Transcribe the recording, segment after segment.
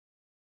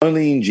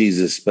only in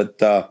Jesus,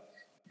 but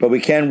we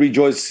can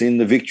rejoice in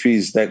the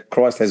victories that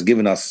Christ has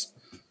given us.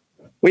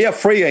 We are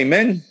free,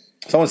 amen.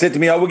 Someone said to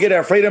me, we'll get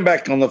our freedom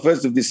back on the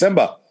 1st of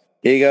December.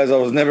 He goes, I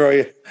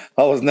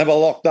was never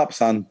locked up,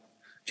 son.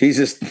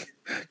 Jesus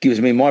gives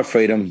me my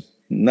freedom.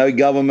 No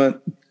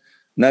government,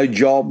 no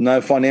job,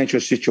 no financial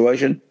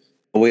situation.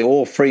 We're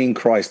all free in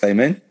Christ,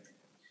 amen.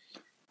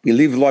 We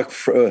live like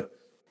who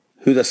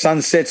the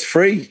Son sets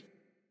free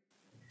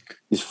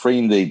is free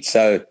indeed.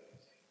 So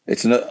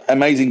it's an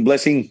amazing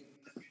blessing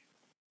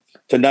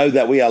to know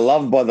that we are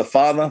loved by the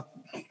Father.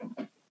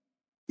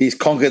 He's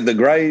conquered the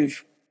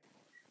grave.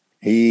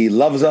 He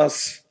loves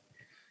us,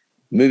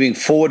 moving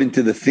forward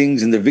into the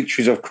things and the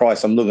victories of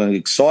Christ. I'm looking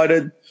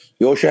excited.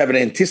 You also have an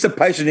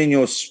anticipation in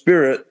your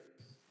spirit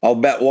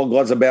about what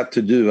God's about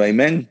to do.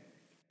 Amen.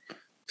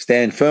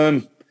 Stand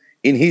firm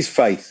in his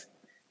faith,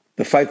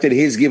 the faith that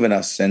he has given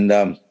us. And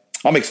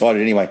I'm excited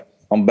anyway.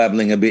 I'm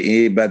babbling a bit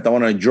here, but I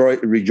want to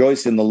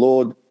rejoice in the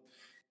Lord.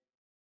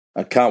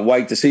 I can't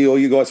wait to see all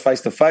you guys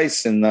face to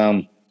face.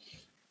 And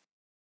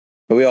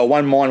we are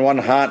one mind, one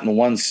heart, and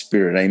one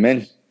spirit.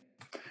 Amen.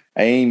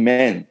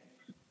 Amen.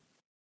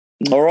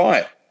 All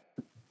right.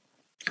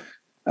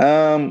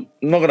 I'm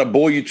not going to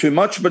bore you too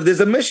much, but there's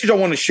a message I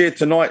want to share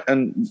tonight,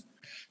 and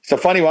it's a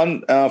funny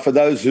one for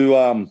those who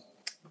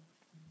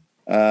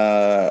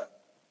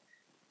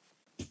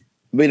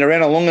been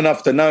around long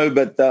enough to know,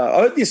 but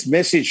I heard this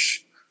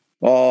message,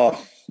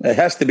 it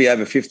has to be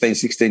over 15,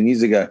 16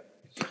 years ago.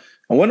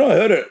 And when I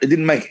heard it, it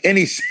didn't make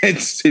any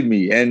sense to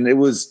me, and it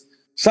was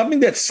something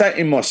that sat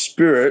in my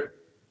spirit,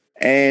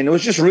 and it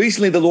was just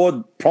recently the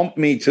Lord prompted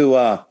me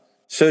to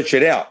search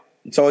it out.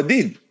 So I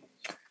did.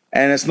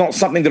 And it's not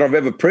something that I've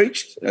ever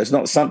preached. It's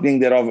not something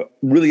that I've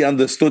really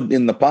understood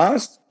in the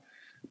past.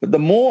 But the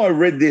more I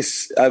read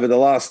this over the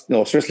last,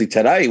 especially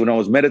today when I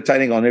was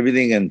meditating on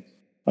everything and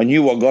I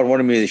knew what God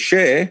wanted me to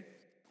share,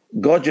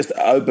 God just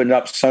opened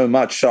up so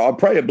much. So I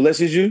pray it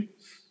blesses you.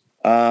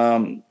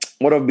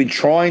 What I've been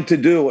trying to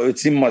do,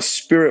 it's in my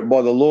spirit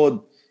by the Lord,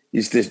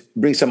 is to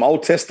bring some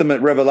Old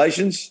Testament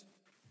revelations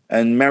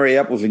and marry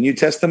up with the New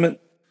Testament.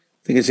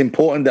 I think it's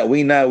important that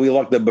we know, we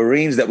like the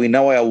Bereans, that we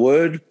know our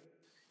word.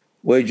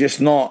 We're just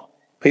not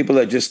people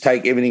that just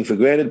take everything for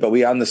granted, but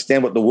we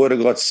understand what the word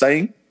of God's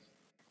saying.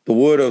 The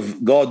word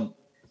of God,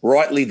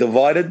 rightly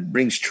divided,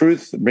 brings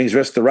truth, brings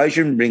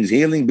restoration, brings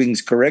healing,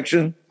 brings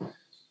correction.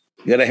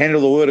 You got to handle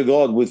the word of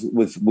God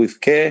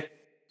with care.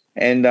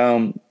 And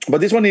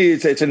but this one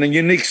is it's a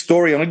unique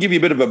story. I'm going to give you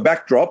a bit of a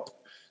backdrop.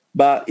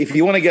 But if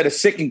you want to go to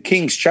 2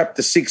 Kings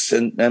chapter 6,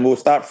 and we'll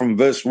start from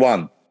verse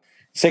 1.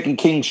 2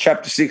 Kings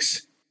chapter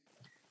 6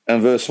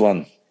 and verse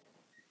 1.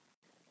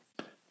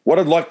 What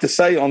I'd like to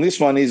say on this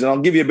one is, and I'll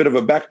give you a bit of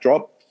a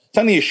backdrop, it's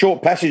only a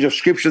short passage of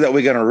scripture that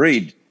we're going to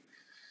read.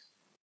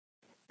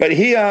 But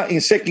here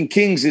in 2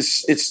 Kings,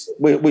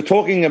 we're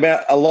talking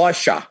about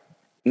Elisha.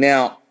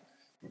 Now,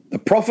 the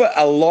prophet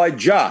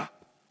Elijah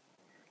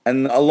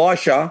and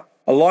Elisha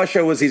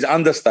was his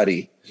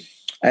understudy.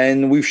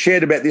 And we've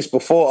shared about this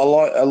before.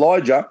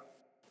 Elijah,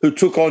 who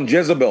took on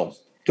Jezebel,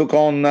 took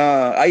on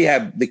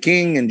Ahab, the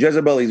king, and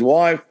Jezebel, his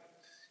wife,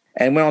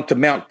 and went on to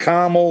Mount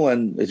Carmel,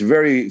 and it's a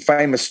very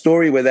famous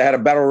story where they had a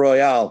battle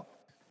royale.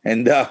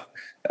 And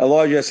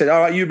Elijah said,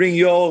 all right, you bring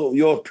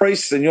your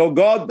priests and your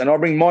God, and I'll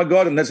bring my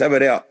God, and let's have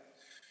it out.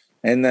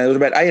 And there was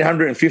about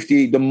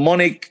 850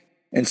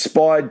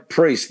 demonic-inspired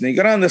priests. Now, you've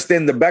got to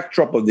understand the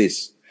backdrop of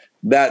this,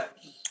 that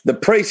the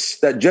priests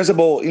that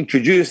Jezebel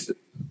introduced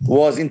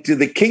was into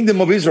the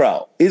kingdom of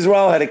Israel.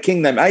 Israel had a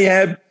king named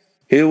Ahab.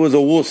 He was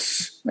a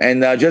wuss,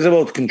 and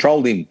Jezebel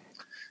controlled him.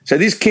 So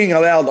this king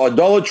allowed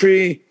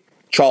idolatry,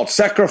 child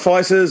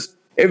sacrifices,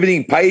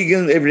 everything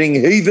pagan, everything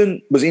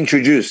heathen was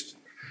introduced.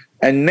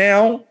 And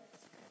now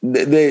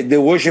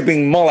they're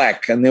worshipping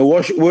Moloch, and they're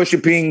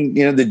worshipping,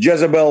 the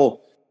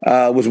Jezebel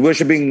was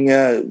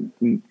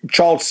worshipping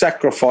child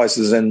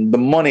sacrifices, and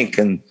demonic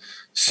and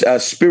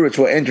spirits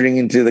were entering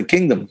into the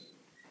kingdom.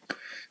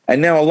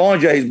 And now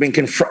Elijah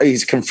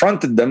he's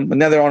confronted them, and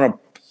now they're on a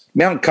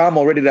Mount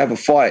Carmel ready to have a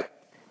fight.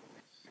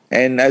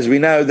 And as we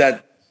know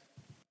that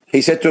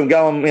he said to him,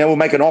 go and, we'll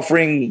make an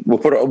offering, we'll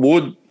put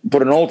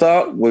an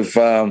altar with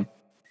a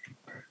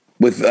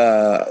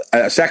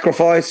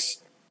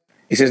sacrifice.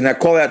 He says, now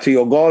call out to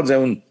your gods.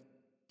 And,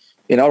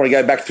 I want to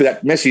go back to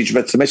that message,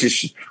 but it's a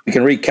message we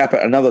can recap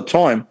at another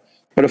time.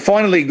 But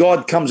finally,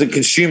 God comes and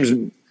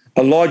consumes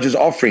Elijah's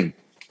offering.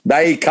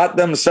 They cut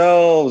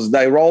themselves.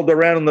 They rolled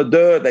around in the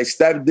dirt. They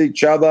stabbed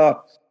each other.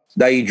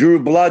 They drew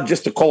blood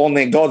just to call on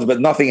their gods,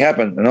 but nothing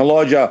happened. And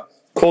Elijah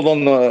called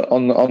on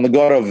the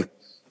God of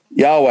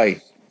Yahweh,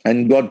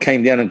 and God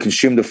came down and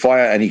consumed the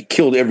fire, and he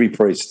killed every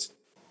priest.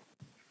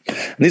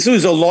 And this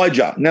was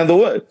Elijah. Now,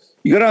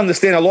 you got to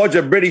understand, Elijah,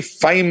 a very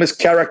famous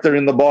character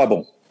in the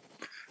Bible,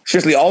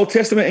 especially Old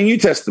Testament and New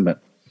Testament.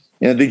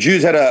 The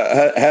Jews had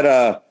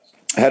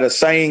a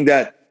saying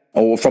that,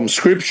 or from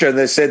Scripture,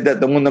 they said that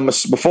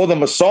before the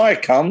Messiah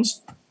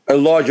comes,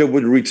 Elijah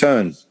would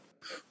return.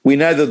 We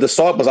know the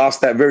disciples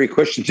asked that very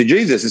question to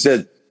Jesus. They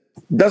said,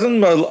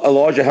 doesn't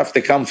Elijah have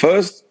to come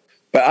first?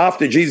 But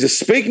after Jesus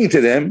speaking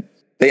to them,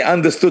 they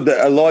understood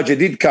that Elijah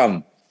did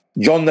come.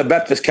 John the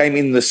Baptist came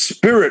in the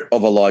spirit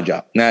of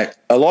Elijah. Now,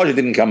 Elijah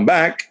didn't come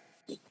back.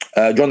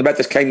 John the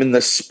Baptist came in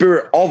the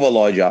spirit of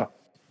Elijah.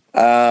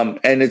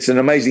 And it's an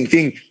amazing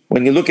thing.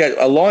 When you look at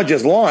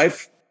Elijah's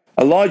life,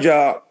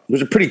 Elijah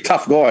was a pretty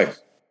tough guy.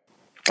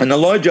 And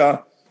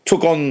Elijah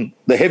took on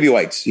the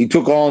heavyweights. He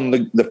took on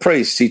the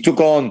priests. He took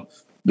on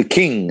the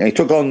king. He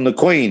took on the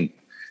queen.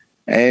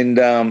 And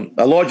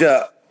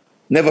Elijah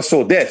never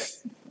saw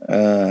death.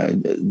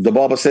 The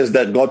Bible says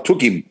that God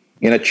took him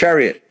in a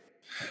chariot.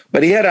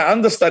 But he had an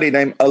understudy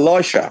named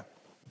Elisha.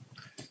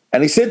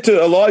 And he said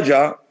to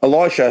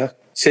Elisha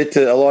said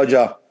to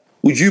Elijah,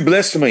 would you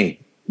bless me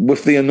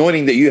with the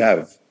anointing that you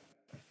have?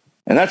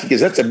 And that's because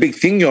that's a big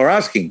thing you're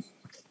asking.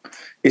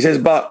 He says,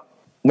 but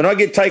when I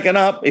get taken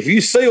up, if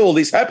you see all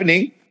this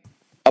happening,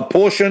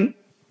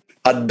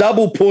 a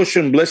double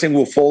portion blessing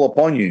will fall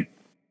upon you.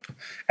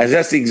 And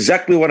that's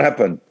exactly what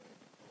happened.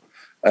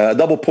 A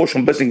double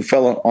portion blessing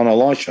fell on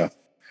Elisha.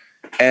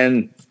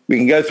 And we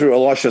can go through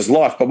Elisha's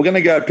life, but we're going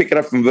to go pick it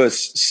up from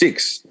verse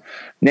 6.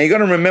 Now, you've got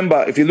to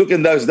remember, if you look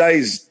in those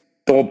days,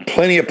 there were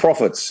plenty of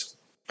prophets.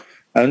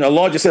 And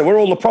Elijah said, where are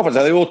all the prophets?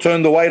 Are they all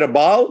turned away to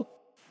Baal?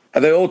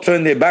 Have they all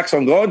turned their backs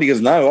on God? He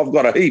goes, no, I've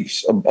got a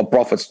heaps of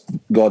prophets,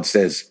 God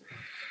says.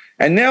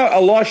 And now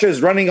Elisha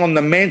is running on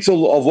the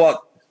mantle of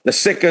what?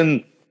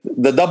 The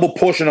double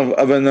portion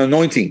of an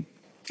anointing.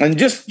 And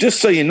just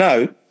so you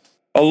know,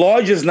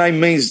 Elijah's name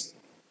means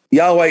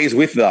Yahweh is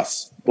with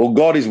us, or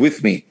God is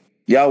with me.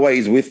 Yahweh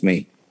is with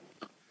me.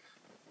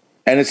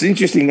 And it's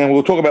interesting, and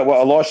we'll talk about what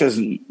Elisha's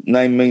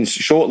name means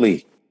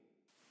shortly.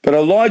 But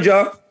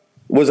Elijah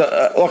was,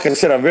 like I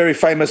said, a very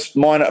famous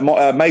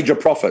major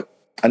prophet.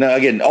 And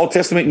again, Old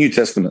Testament, New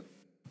Testament.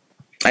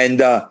 And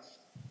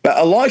but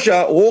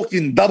Elisha walked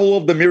in double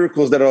of the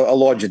miracles that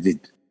Elijah did.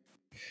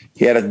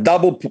 He had a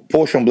double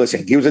portion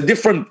blessing. He was a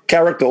different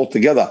character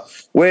altogether,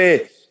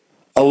 where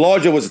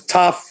Elijah was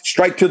tough,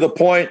 straight to the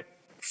point,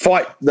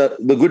 fight the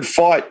good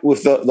fight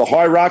with the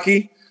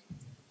hierarchy.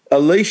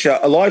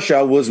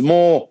 Elisha was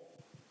more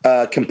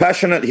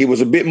compassionate. He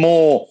was a bit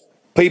more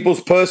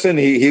people's person.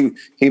 He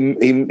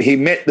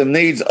met the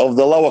needs of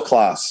the lower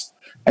class.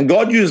 And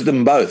God used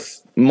them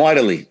both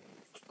mightily.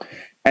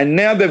 And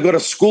now they've got a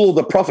school of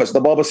the prophets. The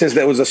Bible says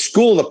there was a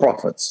school of the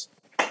prophets.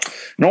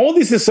 And all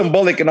this is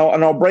symbolic, and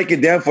I'll break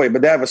it down for you,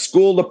 but they have a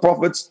school of the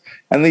prophets,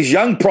 and these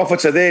young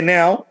prophets are there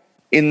now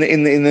in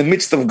the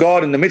midst of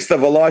God, in the midst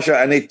of Elisha,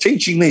 and they're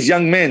teaching these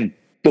young men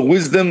the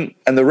wisdom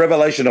and the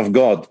revelation of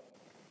God.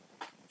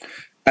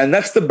 And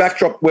that's the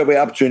backdrop where we're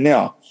up to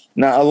now.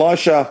 Now,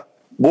 Elisha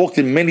walked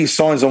in many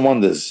signs and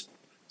wonders.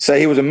 So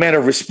he was a man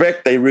of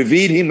respect. They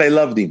revered him. They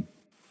loved him.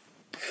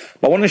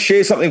 I want to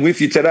share something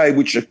with you today,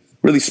 which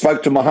really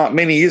spoke to my heart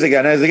many years ago.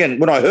 And as again,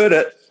 when I heard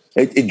it,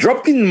 it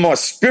dropped in my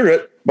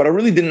spirit, but I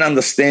really didn't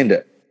understand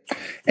it.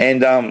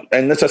 And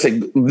as I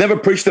said, never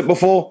preached it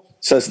before.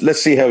 So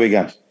let's see how we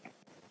go.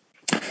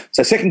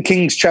 So 2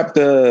 Kings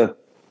chapter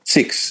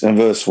 6 and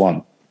verse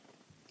 1.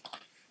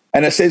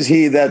 And it says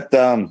here that,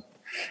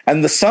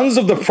 and the sons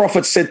of the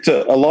prophets said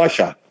to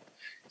Elisha,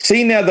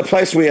 see now the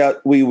place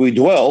we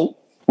dwell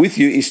with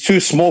you is too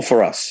small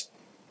for us.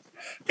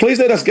 Please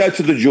let us go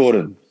to the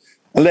Jordan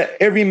and let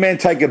every man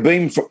take a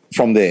beam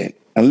from there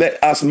and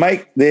let us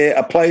make there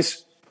a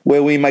place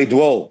where we may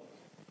dwell.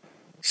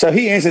 So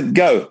he answered,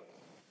 go.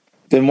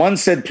 Then one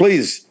said,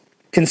 please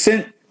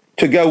consent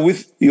to go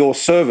with your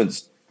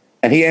servants.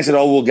 And he answered,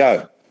 I will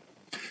go.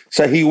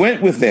 So he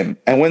went with them.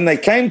 And when they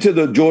came to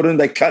the Jordan,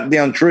 they cut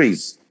down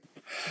trees.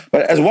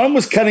 But as one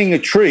was cutting a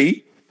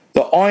tree,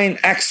 the iron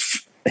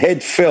axe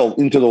head fell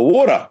into the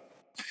water.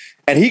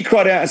 And he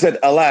cried out and said,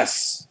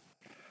 alas,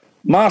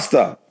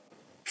 master,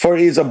 for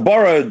it is a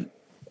borrowed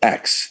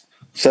axe.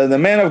 So the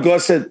man of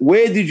God said,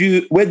 where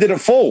did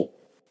it fall?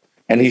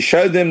 And he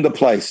showed them the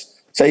place.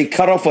 So he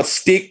cut off a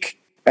stick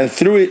and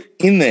threw it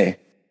in there,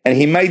 and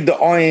he made the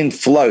iron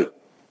float.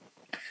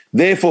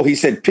 Therefore, he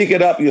said, pick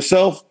it up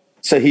yourself.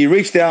 So he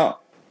reached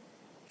out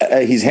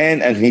his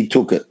hand and he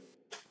took it.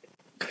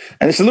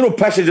 And it's a little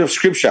passage of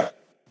scripture.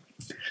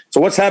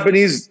 So what's happened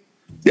is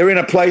they're in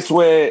a place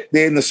where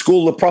they're in the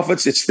school of the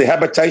prophets. It's the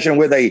habitation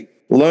where they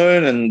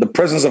learn, and the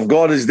presence of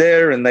God is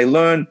there, and they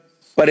learn.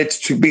 But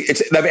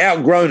they've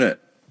outgrown it.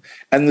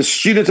 And the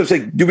students have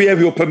said, do we have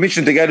your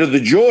permission to go to the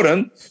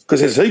Jordan? Because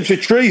there's heaps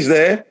of trees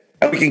there,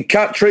 and we can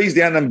cut trees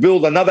down and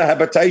build another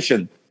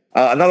habitation,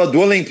 another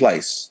dwelling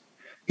place.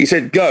 He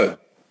said, go.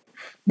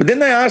 But then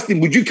they asked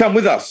him, would you come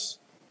with us?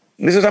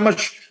 And this is how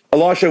much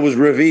Elisha was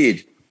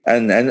revered.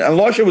 And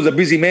Elisha was a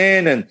busy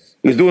man, and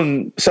he was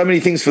doing so many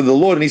things for the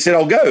Lord. And he said,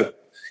 I'll go.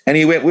 And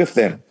he went with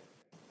them.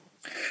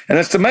 And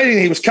it's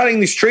amazing. He was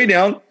cutting this tree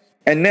down,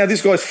 and now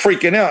this guy's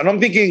freaking out. And I'm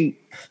thinking,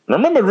 I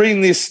remember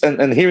reading this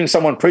and hearing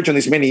someone preach on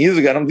this many years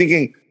ago, and I'm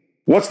thinking,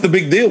 what's the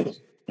big deal?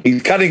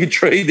 He's cutting a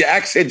tree, the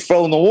axe head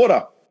fell in the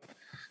water,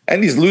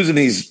 and he's losing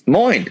his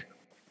mind.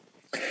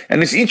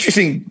 And it's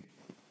interesting.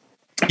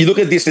 You look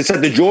at this, it's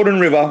at the Jordan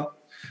River.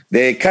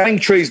 They're cutting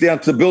trees down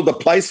to build a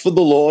place for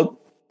the Lord,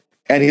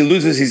 and he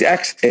loses his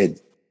axe head.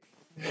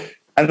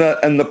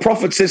 And the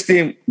prophet says to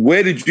him,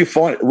 where did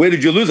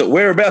you lose it?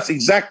 Whereabouts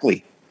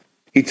exactly?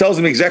 He tells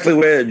him exactly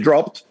where it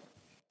dropped.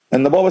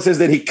 And the Bible says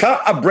that he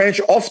cut a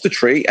branch off the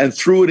tree and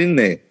threw it in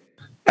there.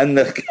 And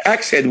the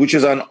axe head, which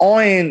is an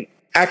iron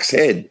axe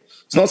head,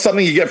 it's not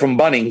something you get from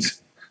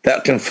Bunnings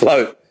that can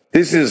float.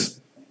 This is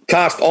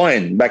cast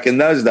iron back in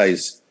those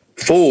days,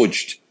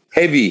 forged,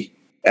 heavy,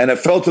 and it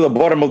fell to the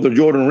bottom of the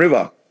Jordan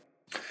River.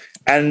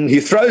 And he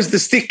throws the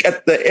stick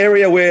at the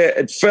area where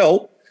it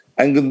fell,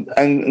 and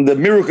the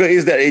miracle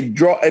is that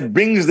it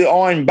brings the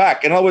iron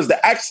back. In other words,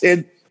 the axe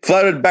head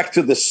floated back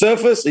to the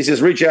surface. He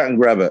says, reach out and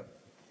grab it.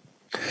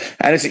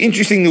 And it's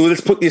interesting.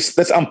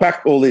 Let's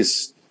unpack all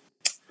this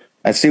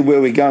and see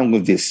where we're going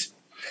with this.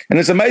 And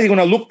it's amazing, when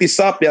I looked this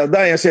up the other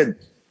day, I said,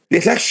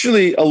 there's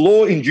actually a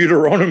law in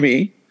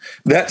Deuteronomy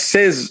that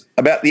says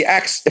about the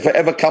axe if it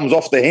ever comes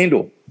off the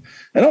handle.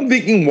 And I'm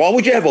thinking, why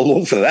would you have a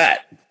law for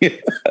that?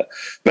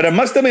 But it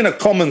must have been a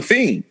common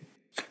thing.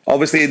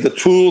 Obviously, the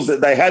tools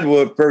that they had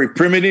were very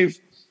primitive,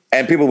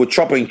 and people were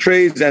chopping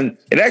trees. And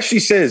it actually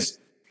says,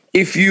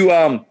 if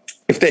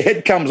the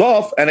head comes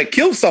off and it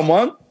kills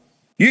someone,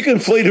 you can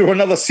flee to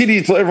another city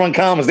until everyone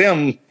calms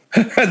down,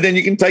 and then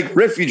you can take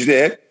refuge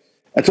there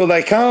until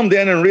they calm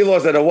down and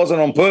realize that it wasn't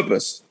on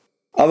purpose.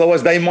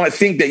 Otherwise, they might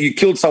think that you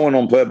killed someone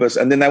on purpose,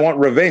 and then they want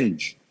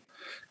revenge.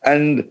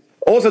 And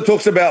also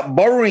talks about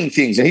borrowing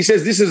things. And he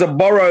says, this is a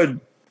borrowed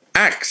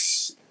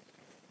axe.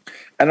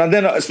 And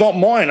then it's not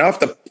mine. I have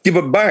to give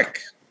it back.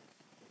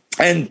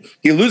 And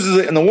he loses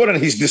it in the water,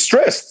 and he's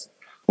distressed.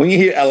 When you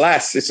hear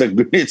alas, it's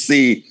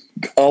the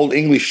old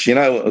English,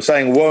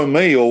 saying woe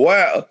me, or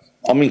wow,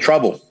 I'm in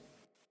trouble.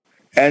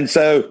 And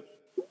so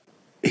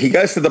he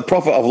goes to the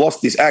prophet, I've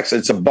lost this axe.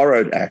 It's a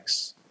borrowed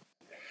axe.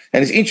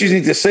 And it's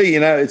interesting to see,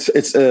 when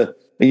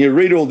you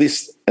read all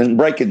this and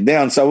break it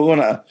down. So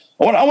I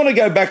want to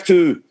go back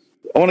to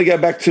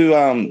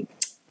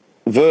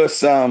verse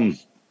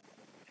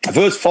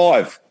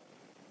 5.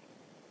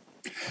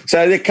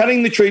 So they're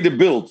cutting the tree to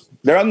build.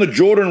 They're on the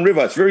Jordan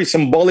River. It's very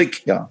symbolic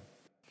here.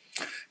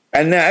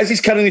 And now, as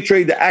he's cutting the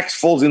tree, the axe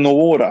falls in the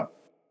water.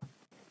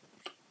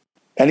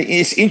 And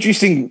it's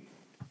interesting.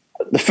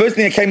 The first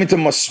thing that came into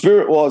my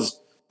spirit was,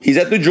 he's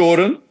at the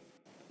Jordan,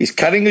 he's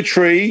cutting a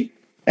tree,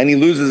 and he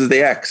loses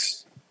the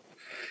axe.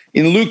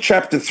 In Luke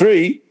chapter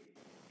 3,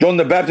 John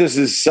the Baptist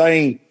is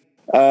saying,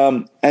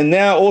 and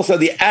now also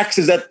the axe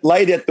is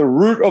laid at the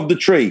root of the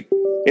tree.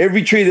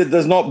 Every tree that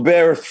does not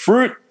bear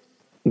fruit,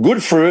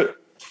 good fruit,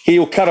 he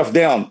will cut off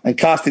down and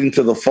cast it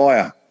into the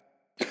fire.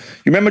 You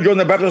remember John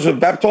the Baptist was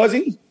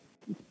baptizing?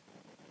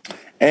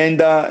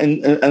 And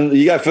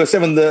you go verse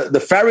 7,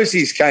 the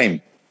Pharisees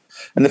came.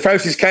 And the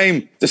Pharisees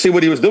came to see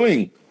what he was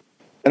doing.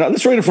 And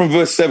let's read it from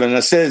verse 7. And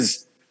it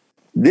says,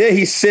 there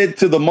he said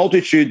to the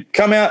multitude,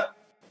 come out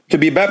to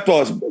be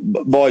baptized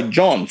by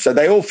John. So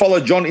they all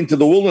followed John into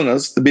the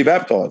wilderness to be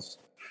baptized.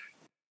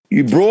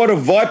 You brood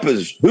of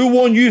vipers, who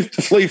warned you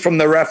to flee from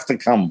the wrath to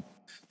come?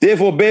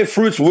 Therefore bear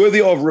fruits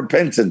worthy of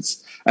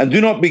repentance, and do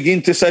not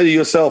begin to say to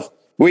yourself,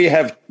 we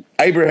have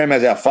Abraham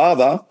as our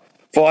father.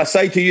 For I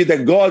say to you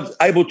that God's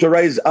able to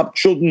raise up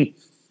children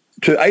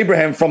to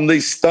Abraham from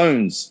these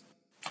stones.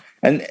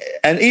 And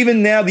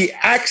even now the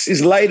axe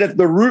is laid at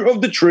the root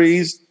of the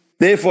trees.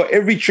 Therefore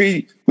every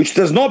tree which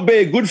does not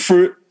bear good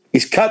fruit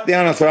is cut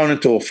down and thrown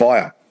into a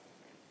fire.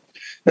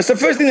 That's the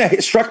first thing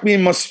that struck me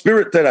in my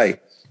spirit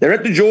today. They're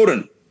at the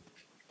Jordan.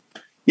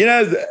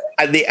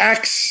 The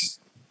axe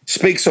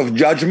speaks of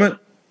judgment.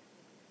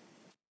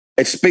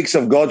 It speaks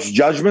of God's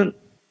judgment.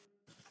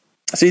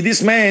 See,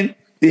 this man,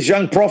 this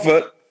young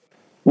prophet,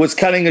 was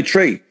cutting a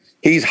tree.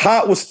 His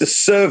heart was to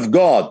serve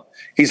God.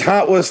 His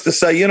heart was to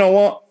say, you know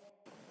what?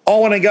 I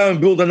want to go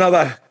and build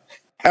another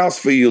house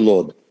for you,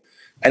 Lord.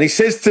 And he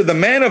says to the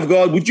man of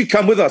God, would you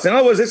come with us? In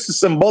other words, this is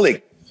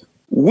symbolic.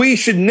 We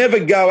should never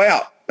go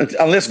out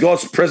unless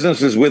God's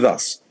presence is with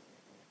us.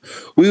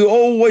 We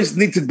always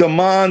need to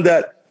demand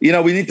that, we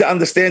need to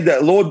understand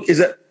that, Lord,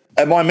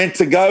 am I meant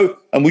to go?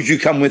 And would you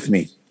come with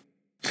me?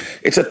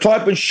 It's a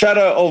type and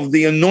shadow of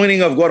the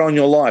anointing of God on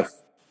your life.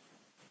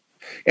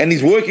 And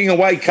he's working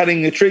away,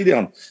 cutting the tree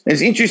down. And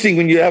it's interesting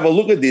when you have a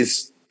look at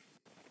this,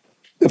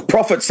 the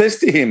prophet says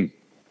to him,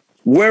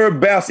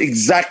 whereabouts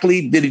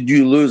exactly did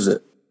you lose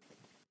it?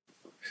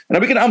 And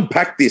we can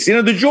unpack this.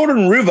 The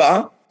Jordan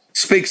River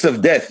speaks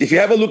of death. If you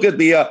have a look at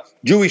the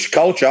Jewish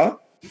culture,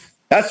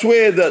 that's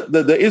where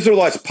the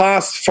Israelites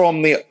passed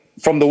from the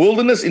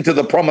wilderness into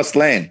the promised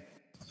land.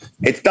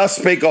 It does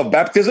speak of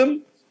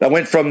baptism. They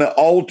went from the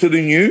old to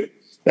the new.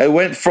 They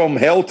went from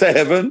hell to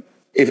heaven,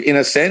 in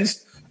a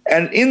sense.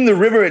 And in the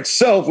river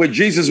itself, where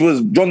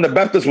John the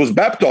Baptist was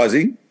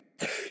baptizing,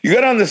 you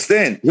got to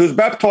understand, he was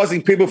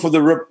baptizing people for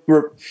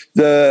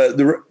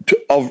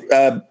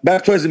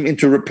baptism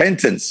into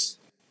repentance.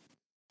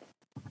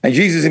 And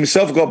Jesus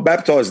himself got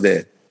baptized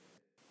there.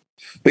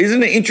 But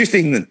isn't it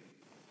interesting that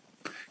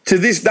to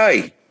this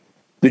day,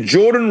 the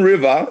Jordan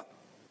River,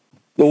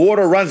 the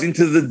water runs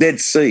into the Dead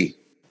Sea,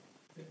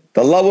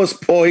 the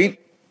lowest point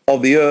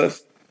of the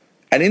earth.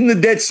 And in the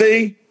Dead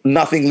Sea,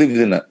 nothing lives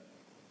in it.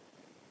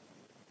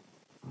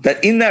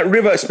 That in that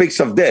river speaks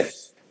of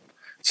death.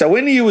 So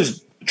when he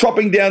was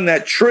chopping down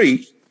that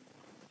tree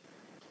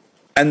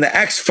and the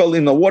axe fell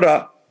in the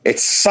water, it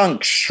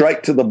sunk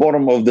straight to the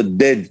bottom of the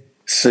Dead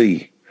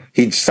Sea.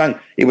 He'd sunk.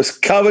 It was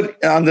covered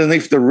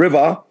underneath the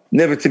river,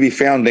 never to be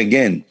found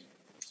again.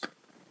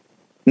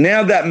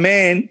 Now that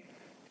man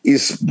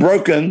is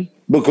broken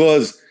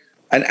because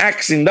an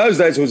axe in those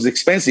days was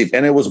expensive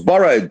and it was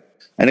borrowed.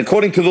 And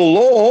according to the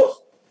law,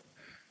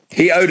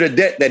 he owed a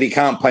debt that he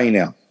can't pay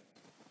now.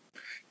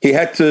 He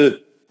had to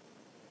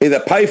either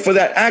pay for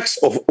that axe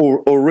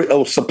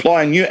or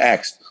supply a new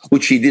axe,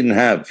 which he didn't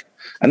have.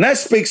 And that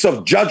speaks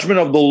of judgment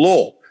of the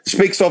law.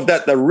 Speaks of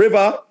that the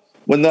river,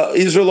 when the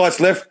Israelites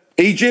left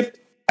Egypt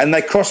and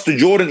they crossed the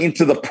Jordan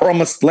into the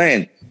promised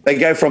land, they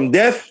go from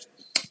death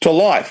to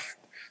life.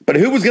 But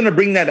who was going to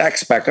bring that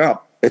axe back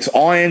up? It's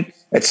iron.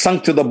 It's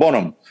sunk to the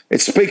bottom.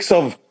 It speaks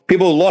of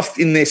people lost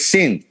in their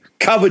sin,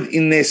 covered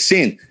in their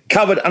sin,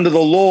 covered under the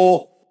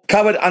law,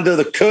 covered under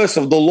the curse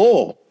of the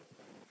law.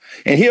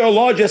 And here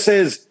Elijah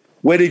says,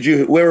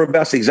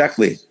 whereabouts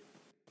exactly?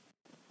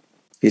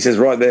 He says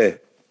right there.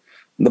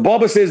 The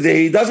Bible says that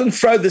he doesn't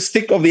throw the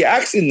stick of the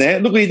axe in there.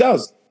 Look what he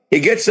does. He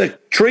gets a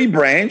tree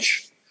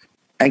branch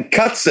and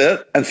cuts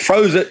it and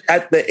throws it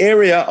at the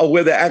area of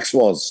where the axe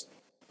was.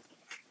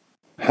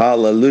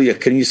 Hallelujah.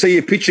 Can you see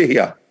a picture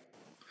here?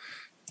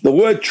 The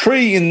word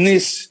tree in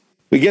this,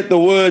 we get the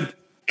word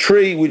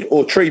tree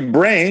or tree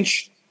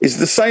branch is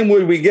the same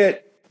word we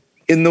get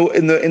in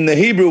the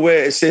Hebrew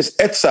where it says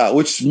etzah,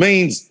 which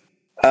means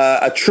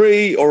a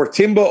tree or a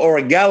timber or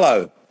a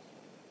gallows.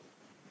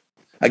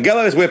 A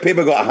gallows is where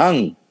people got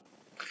hung.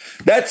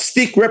 That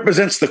stick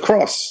represents the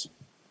cross.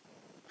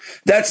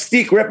 That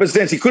stick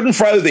represents, he couldn't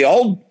throw the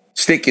old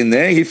stick in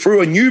there. He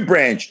threw a new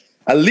branch,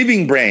 a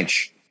living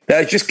branch that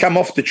had just come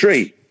off the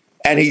tree.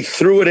 And he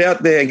threw it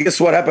out there. And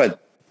guess what happened?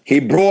 He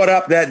brought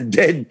up that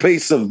dead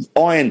piece of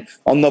iron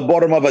on the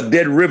bottom of a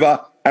dead river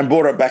and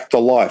brought it back to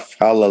life.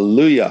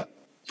 Hallelujah.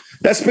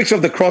 That speaks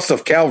of the cross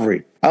of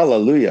Calvary.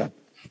 Hallelujah.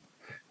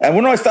 And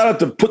when I started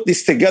to put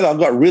this together, I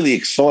got really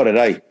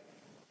excited,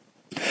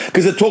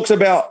 because it talks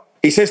about,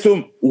 he says to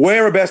him,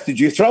 whereabouts did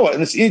you throw it?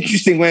 And it's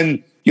interesting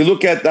when you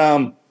look at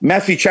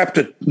Matthew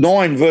chapter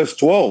 9, verse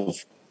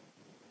 12.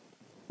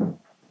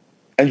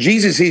 And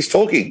Jesus, he's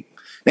talking.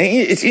 Now,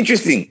 it's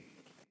interesting.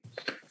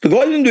 The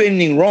guy didn't do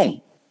anything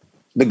wrong.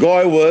 The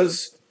guy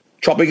was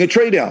chopping a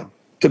tree down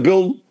to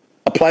build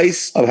a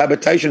place of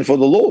habitation for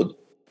the Lord,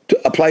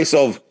 a place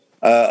of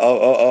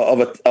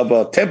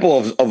a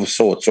temple of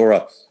sorts, or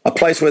a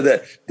place where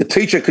the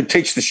teacher could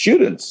teach the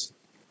students.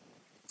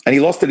 And he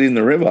lost it in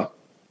the river.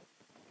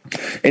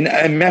 In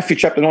Matthew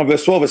chapter 9,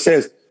 verse 12, it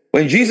says,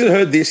 when Jesus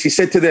heard this, he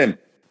said to them,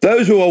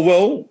 those who are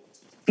well,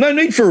 no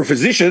need for a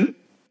physician,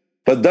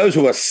 but those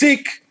who are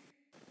sick,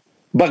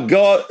 but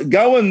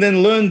go and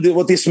then learn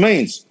what this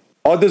means.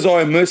 I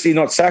desire mercy,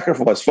 not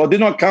sacrifice. For I did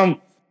not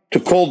come to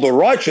call the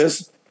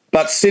righteous,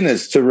 but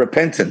sinners to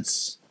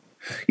repentance.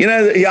 You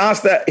know, he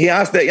asked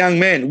that young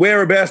man,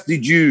 whereabouts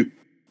did you?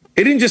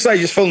 He didn't just say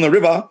just fell in the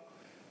river.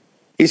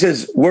 He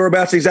says,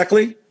 whereabouts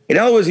exactly? In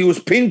other words, he was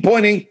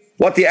pinpointing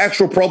what the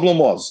actual problem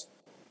was.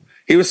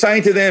 He was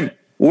saying to them,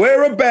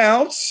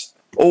 whereabouts,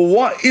 or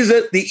what is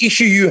it, the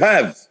issue you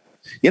have?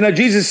 You know,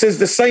 Jesus says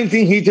the same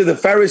thing here to the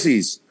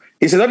Pharisees.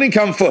 He said, I didn't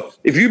come for,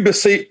 if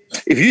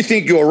you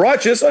think you're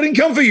righteous, I didn't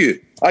come for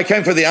you. I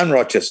came for the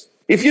unrighteous.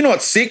 If you're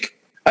not sick,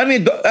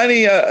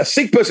 only a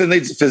sick person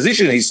needs a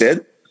physician, he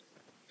said.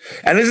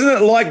 And isn't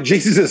it like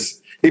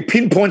Jesus, he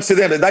pinpoints to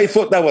them that they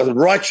thought they were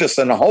righteous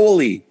and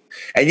holy,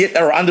 and yet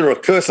they were under a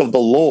curse of the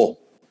law.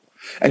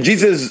 And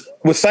Jesus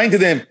was saying to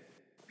them,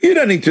 you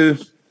don't need to.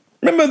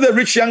 Remember the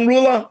rich young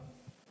ruler?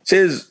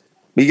 Says,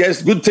 he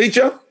goes, good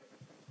teacher.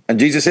 And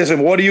Jesus says to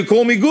him, why do you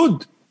call me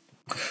good?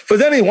 For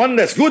there's only one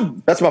that's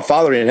good. That's my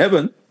Father in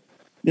heaven.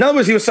 In other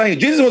words,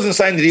 Jesus wasn't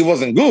saying that he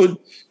wasn't good.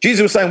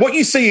 Jesus was saying, what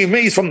you see in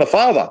me is from the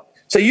Father.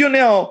 So you're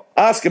now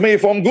asking me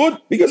if I'm good?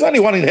 Because only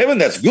one in heaven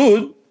that's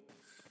good.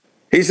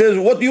 He says,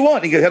 what do you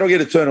want? He goes, how do I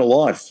get eternal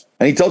life?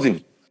 And he tells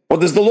him,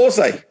 what does the law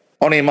say?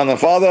 Honor him, mother and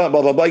father,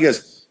 blah, blah, blah. He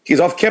goes,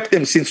 I've kept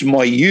them since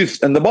my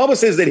youth. And the Bible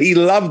says that he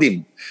loved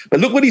him. But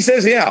look what he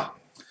says here.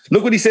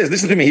 Look what he says.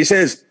 Listen to me. He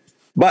says,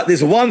 but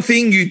there's one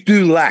thing you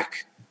do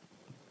lack.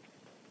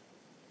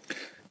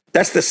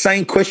 That's the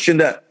same question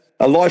that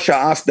Elisha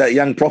asked that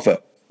young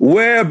prophet.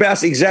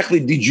 Whereabouts exactly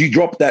did you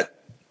drop that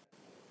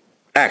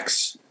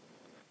axe?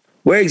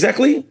 Where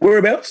exactly?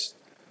 Whereabouts?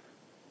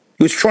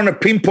 He was trying to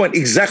pinpoint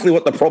exactly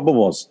what the problem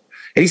was.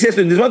 And he says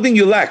to him, there's one thing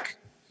you lack.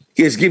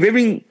 He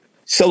says,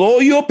 sell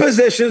all your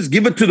possessions,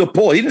 give it to the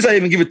poor. He didn't say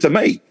even give it to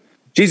me.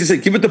 Jesus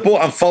said, give it to the poor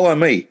and follow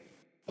me.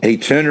 And he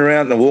turned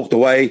around and walked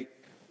away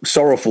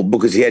sorrowful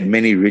because he had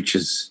many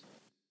riches.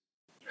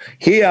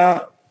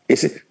 Here, he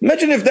said,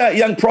 imagine if that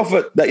young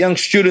prophet, that young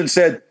student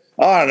said,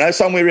 I don't know,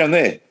 somewhere around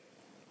there.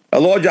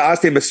 Elijah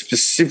asked him a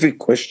specific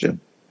question,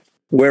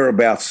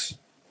 whereabouts?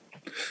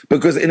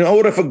 Because in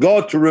order for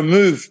God to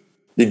remove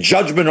the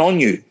judgment on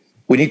you,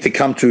 we need to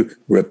come to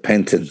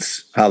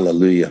repentance.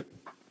 Hallelujah.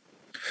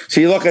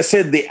 See, like I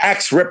said, the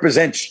axe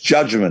represents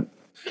judgment.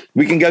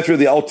 We can go through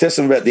the Old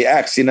Testament about the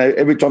axe.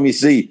 Every time you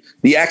see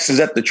the axe is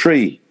at the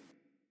tree.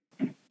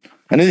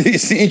 And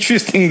it's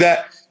interesting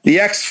that the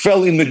axe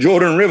fell in the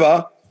Jordan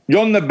River.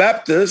 John the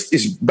Baptist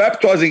is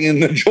baptizing in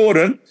the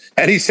Jordan,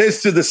 and he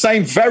says to the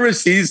same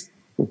Pharisees,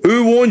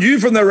 who warned you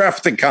from the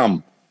wrath to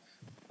come?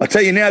 I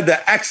tell you now,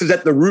 the axe is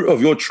at the root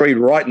of your tree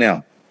right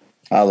now.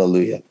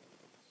 Hallelujah.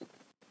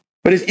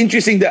 But it's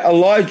interesting that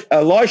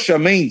Elisha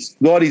means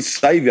God is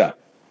Savior,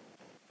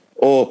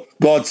 or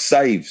God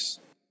saves.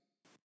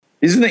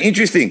 Isn't it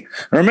interesting?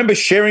 I remember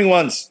sharing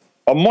once,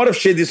 I might have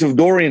shared this with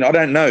Dorian, I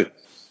don't know,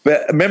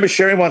 but I remember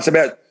sharing once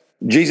about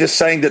Jesus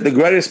saying that the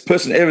greatest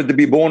person ever to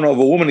be born of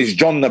a woman is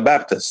John the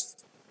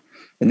Baptist.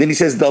 And then he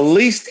says, the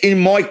least in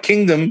my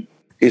kingdom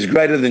is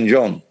greater than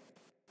John.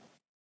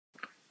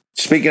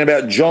 Speaking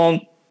about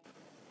John,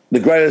 the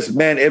greatest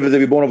man ever to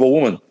be born of a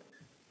woman.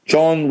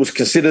 John was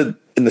considered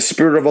in the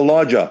spirit of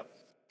Elijah.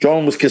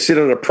 John was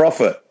considered a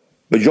prophet,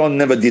 but John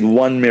never did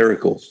one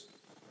miracle.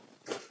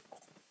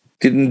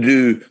 Didn't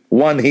do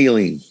one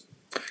healing.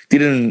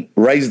 Didn't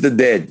raise the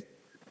dead.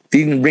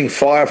 Didn't bring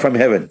fire from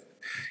heaven.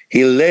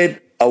 He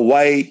led a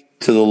way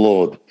to the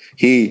Lord.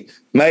 He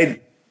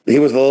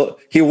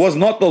was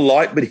not the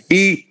light, but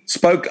he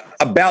spoke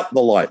about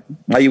the light.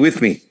 Are you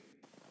with me?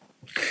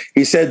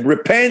 He said,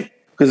 repent,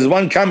 because there's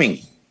one coming.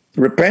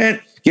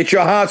 Repent, get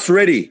your hearts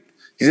ready.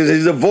 He says,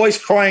 there's a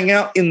voice crying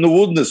out in the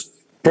wilderness,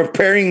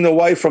 preparing the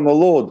way from the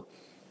Lord.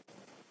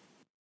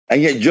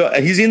 And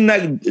yet he's in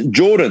that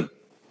Jordan.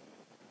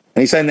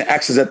 And he's saying the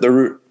axe is at the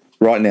root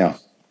right now,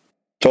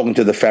 talking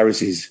to the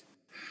Pharisees.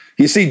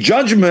 You see,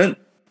 judgment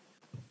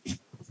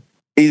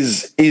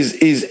is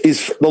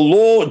the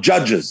law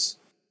judges.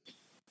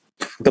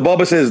 The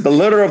Bible says the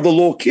letter of the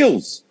law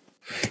kills.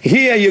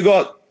 Here you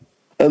got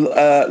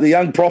the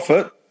young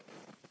prophet,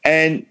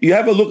 and you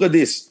have a look at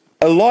this.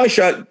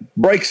 Elisha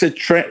breaks a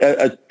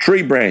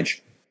tree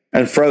branch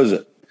and throws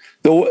it.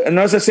 And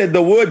as I said,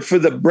 the word for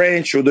the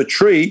branch or the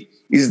tree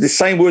is the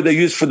same word they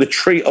use for the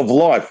tree of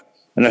life.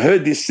 And I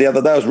heard this the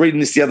other day. I was reading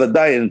this the other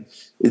day, and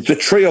it's the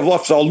tree of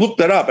life. So I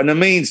looked it up, and it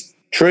means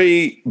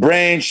tree,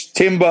 branch,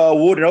 timber,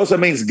 wood. It also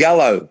means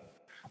gallows,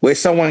 where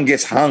someone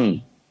gets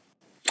hung.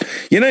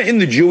 In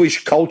the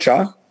Jewish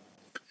culture,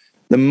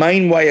 the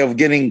main way of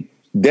getting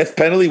death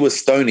penalty was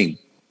stoning.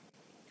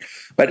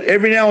 But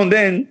every now and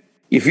then,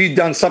 if you'd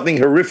done something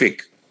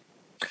horrific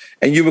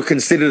and you were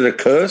considered a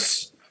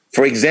curse,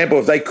 for example,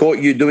 if they caught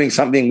you doing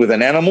something with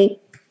an animal,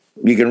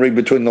 you can read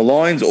between the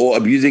lines, or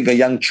abusing a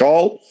young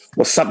child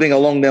or something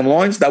along them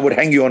lines, they would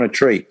hang you on a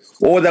tree.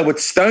 Or they would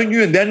stone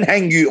you and then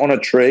hang you on a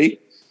tree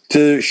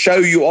to show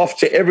you off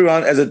to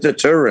everyone as a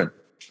deterrent.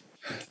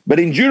 But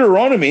in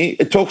Deuteronomy,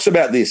 it talks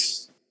about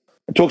this.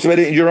 It talks about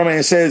it in Deuteronomy,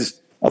 and it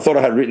says, I thought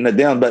I had written it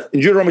down, but in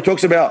Deuteronomy it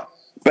talks about,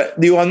 but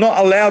you are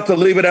not allowed to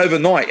leave it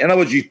overnight. In other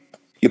words,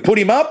 you put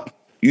him up,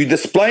 you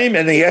display him,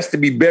 and he has to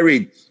be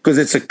buried because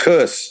it's a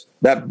curse.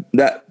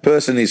 That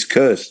person is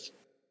cursed.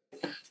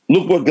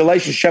 Look what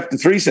Galatians chapter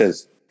 3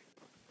 says.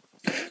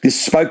 This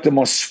spoke to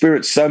my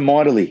spirit so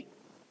mightily.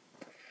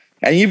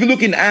 And if you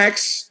look in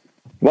Acts,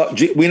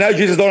 we know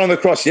Jesus died on the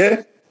cross,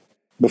 yeah?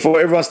 Before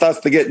everyone starts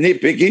to get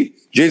nitpicky,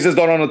 Jesus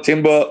died on a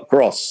timber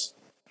cross.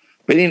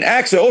 But in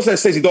Acts, it also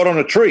says he died on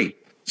a tree,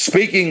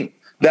 speaking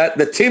that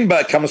the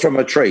timber comes from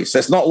a tree. So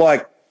it's not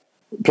like,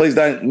 please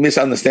don't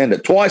misunderstand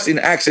it. Twice in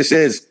Acts it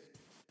says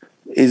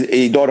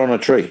he died on a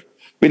tree.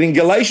 But in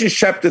Galatians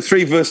chapter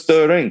 3, verse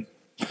 13,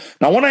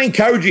 now I want to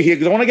encourage you here,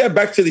 because I want to go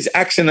back to this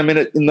Acts in a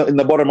minute in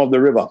the bottom of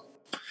the river.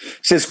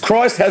 It says,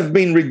 Christ has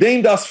been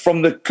redeemed us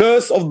from the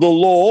curse of the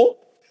law,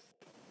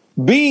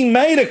 being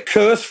made a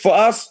curse for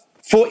us,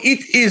 for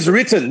it is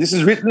written. This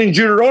is written in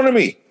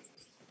Deuteronomy.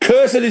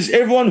 Cursed is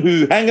everyone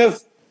who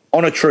hangeth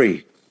on a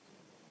tree.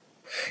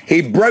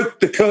 He broke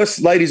the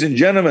curse, ladies and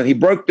gentlemen. He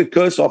broke the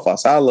curse off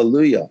us.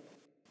 Hallelujah.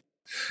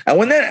 And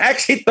when that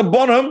axe hit the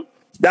bottom,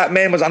 that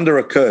man was under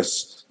a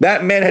curse.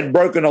 That man had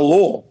broken a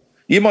law.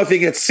 You might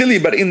think it's silly,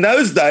 but in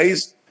those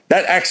days,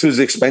 that axe was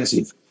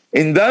expensive.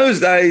 In those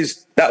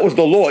days, that was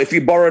the law. If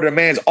you borrowed a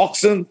man's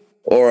oxen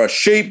or a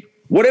sheep,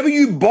 whatever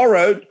you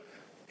borrowed,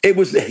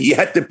 you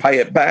had to pay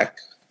it back.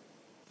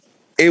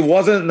 It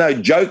wasn't no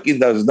joke in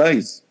those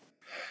days.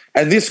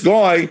 And this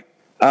guy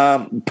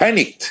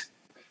panicked.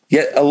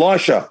 Yet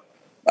Elisha,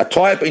 a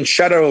type and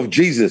shadow of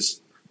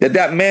Jesus,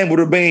 that man would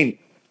have been,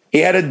 he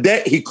had a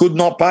debt he could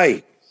not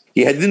pay.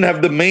 He didn't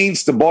have the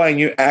means to buy a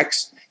new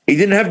axe. He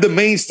didn't have the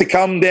means to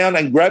come down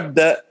and grab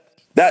that.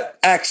 That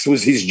axe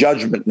was his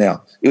judgment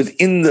now. It was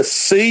in the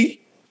sea,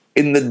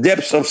 in the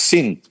depths of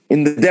sin,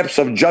 in the depths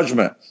of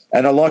judgment.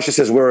 And Elisha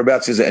says,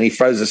 whereabouts is it? And he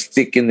throws a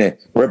stick in there,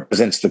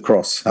 represents the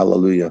cross.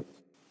 Hallelujah.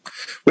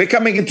 We're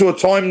coming into a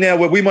time now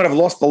where we might have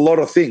lost a lot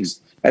of things.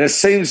 And it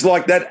seems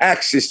like that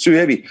axe is too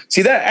heavy.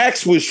 See, that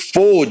axe was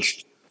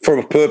forged for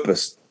a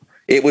purpose.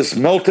 It was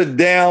melted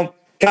down,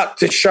 cut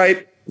to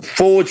shape,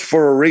 forged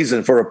for a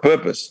reason, for a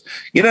purpose.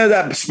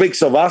 That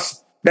speaks of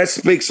us. That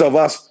speaks of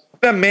us.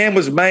 That man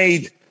was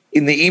made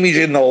in the image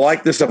and the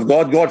likeness of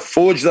God. God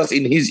forged us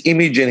in his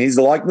image and his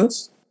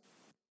likeness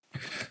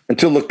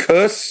until the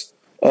curse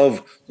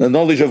of the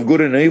knowledge of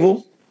good and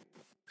evil.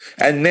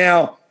 And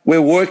now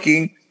we're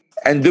working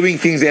and doing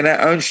things in our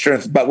own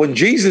strength. But when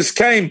Jesus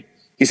came,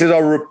 he said,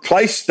 I'll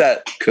replace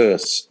that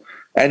curse.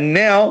 And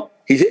now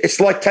it's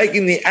like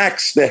taking the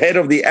axe, the head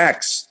of the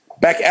axe,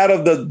 back out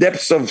of the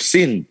depths of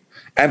sin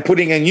and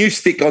putting a new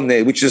stick on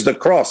there, which is the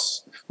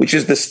cross, which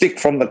is the stick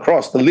from the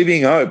cross, the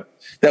living hope,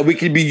 that we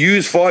can be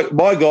used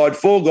by God,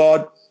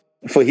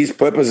 for his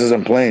purposes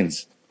and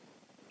plans.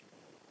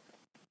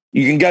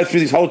 You can go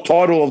through this whole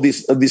title of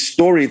this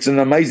story. It's an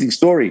amazing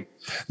story.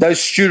 Those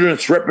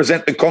students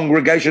represent the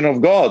congregation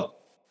of God.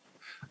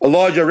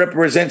 Elijah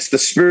represents the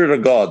Spirit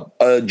of God,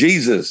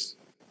 Jesus.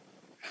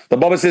 The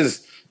Bible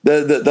says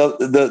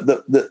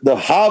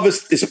the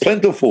harvest is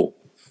plentiful,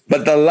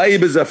 but the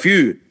labors are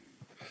few.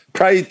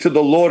 Pray to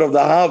the Lord of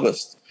the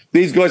harvest.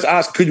 These guys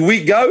ask, could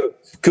we go?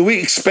 Could we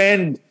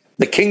expand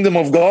the kingdom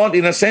of God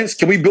in a sense?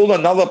 Can we build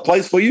another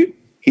place for you?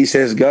 He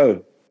says,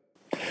 go.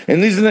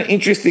 And isn't it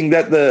interesting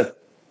that the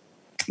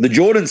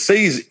Jordan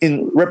Sea is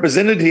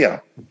represented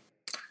here?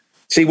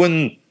 See,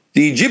 when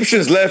the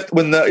Egyptians left,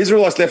 when the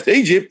Israelites left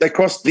Egypt, they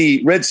crossed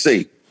the Red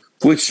Sea,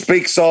 which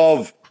speaks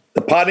of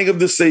the parting of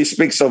the sea,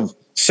 speaks of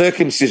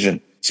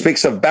circumcision,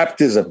 speaks of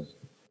baptism.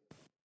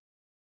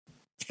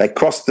 They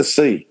crossed the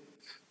sea.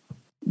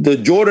 The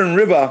Jordan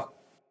River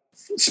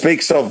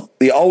speaks of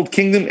the old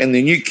kingdom and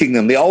the new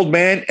kingdom, the old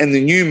man and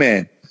the new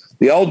man,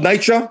 the old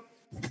nature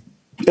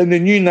and the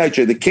new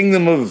nature, the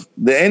kingdom of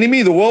the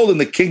enemy, the world, and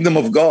the kingdom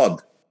of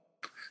God.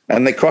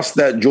 And they crossed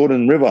that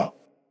Jordan River.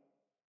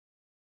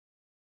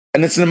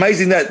 And it's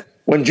amazing that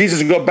when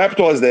Jesus got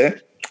baptized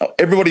there,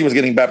 everybody was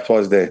getting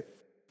baptized there.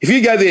 If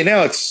you go there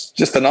now, it's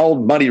just an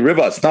old muddy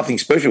river. It's nothing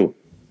special.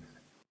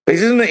 But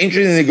isn't it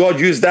interesting that God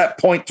used that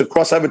point to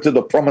cross over to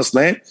the promised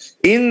land?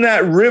 In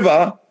that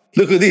river,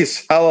 look at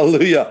this,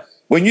 hallelujah.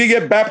 When you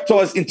get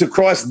baptized into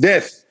Christ's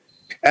death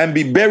and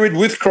be buried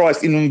with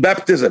Christ in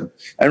baptism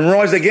and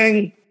rise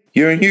again,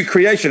 you're a new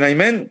creation,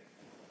 amen?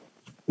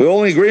 We're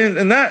all in agreement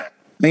in that,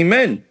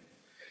 amen.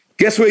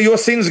 Guess where your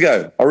sins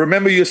go? I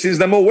remember your sins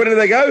no more. Where do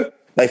they go?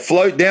 They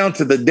float down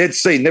to the Dead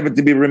Sea, never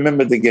to be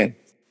remembered again.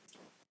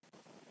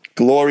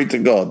 Glory to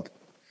God.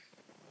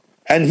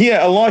 And here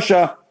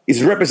Elisha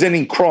is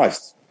representing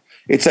Christ.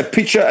 It's a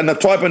picture and a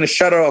type and a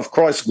shadow of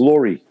Christ's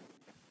glory.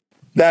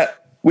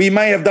 That we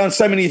may have done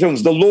so many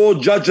things. The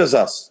Lord judges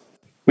us.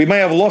 We may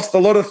have lost a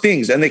lot of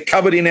things and they're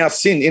covered in our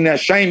sin, in our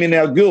shame, in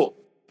our guilt.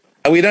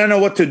 And we don't know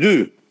what to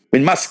do. We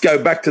must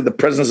go back to the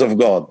presence of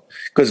God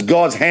because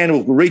God's hand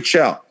will reach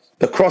out.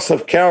 The cross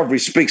of Calvary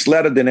speaks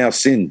louder than our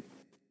sin.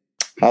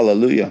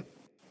 Hallelujah.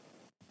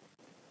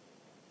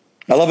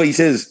 I love it. He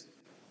says,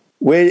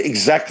 where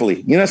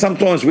exactly? You know,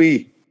 sometimes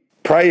we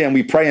pray and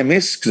we pray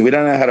amiss because we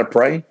don't know how to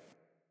pray.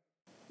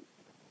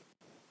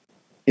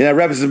 You know,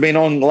 Rabbis have been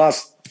on the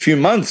last few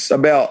months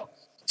about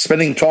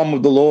spending time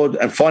with the Lord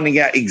and finding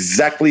out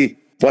exactly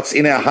what's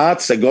in our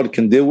hearts so God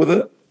can deal with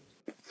it.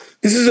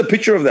 This is a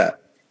picture of that.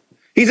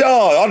 He's,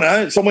 I don't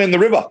know, somewhere in the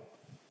river.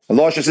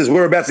 Elisha says,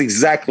 whereabouts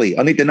exactly?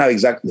 I need to know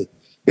exactly.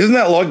 Isn't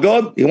that like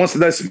God? He wants to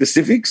know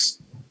specifics.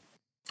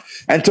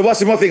 And to us,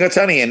 we might think it's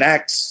only an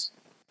Acts.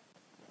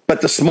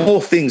 But the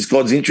small things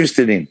God's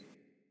interested in.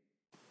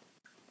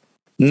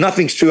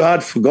 Nothing's too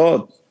hard for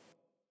God.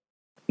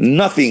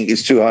 Nothing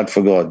is too hard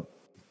for God.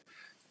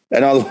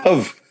 And I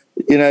love,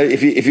 you know,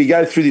 if you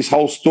go through this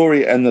whole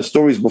story and the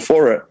stories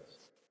before it,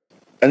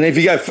 and if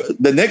you go,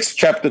 the next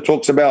chapter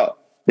talks about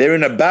they're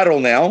in a battle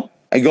now,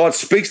 and God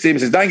speaks to him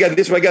and says, don't go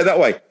this way, go that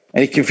way.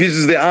 And he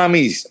confuses their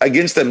armies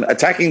against them,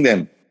 attacking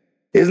them.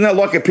 Isn't that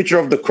like a picture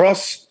of the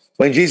cross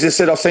when Jesus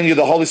said, I'll send you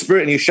the Holy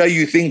Spirit and he'll show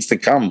you things to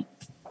come?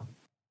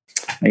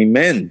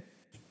 Amen.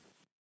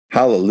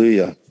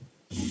 Hallelujah.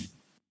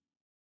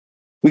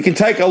 We can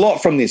take a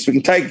lot from this. We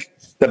can take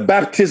the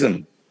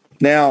baptism.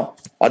 Now,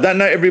 I don't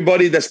know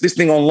everybody that's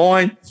listening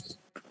online.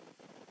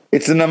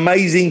 It's an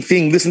amazing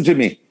thing. Listen to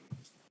me.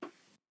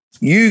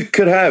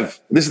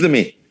 Listen to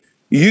me.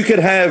 You could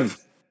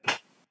have,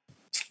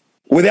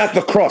 without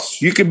the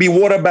cross, you could be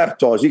water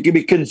baptized. You could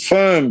be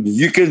confirmed.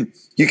 You could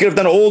have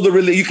done all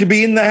you could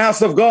be in the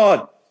house of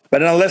God.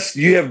 But unless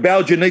you have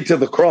bowed your knee to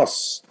the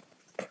cross,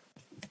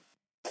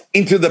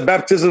 into the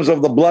baptisms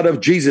of the blood of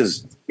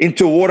Jesus,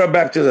 into water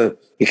baptism,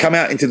 you come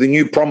out into the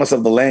new promise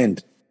of the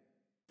land.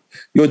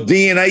 Your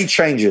DNA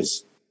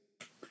changes.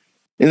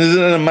 And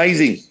isn't it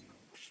amazing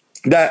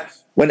that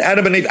when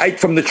Adam and Eve ate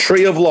from the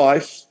tree of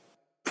life,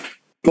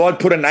 God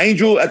put an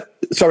angel,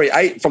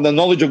 ate from the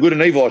knowledge of good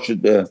and evil,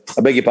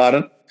 I beg your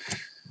pardon.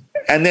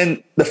 And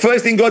then the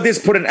first thing God did is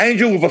put an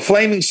angel with a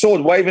flaming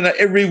sword waving it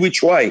every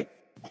which way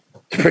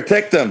to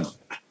protect them.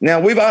 Now,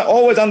 we've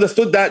always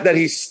understood that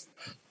he's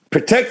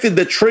protected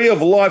the tree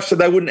of life so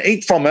they wouldn't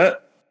eat from it,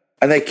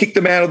 and they kicked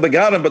them out of the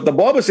garden. But the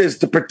Bible says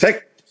to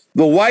protect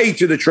the way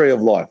to the tree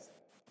of life.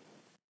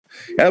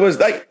 In other words,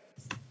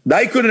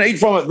 they couldn't eat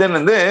from it then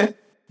and there.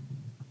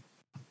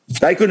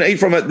 They couldn't eat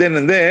from it then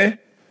and there.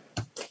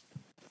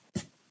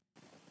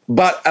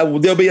 But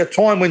there'll be a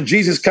time when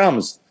Jesus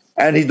comes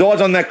and he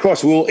dies on that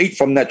cross. We will eat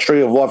from that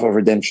tree of life of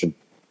redemption.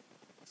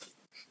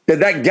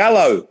 That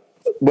gallows,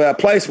 where a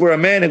place where a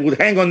man would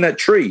hang on that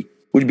tree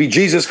would be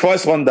Jesus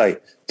Christ one day,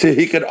 till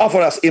he could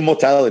offer us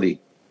immortality.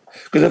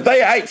 Because if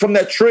they ate from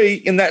that tree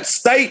in that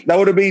state, they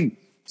would have been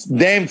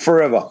damned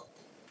forever.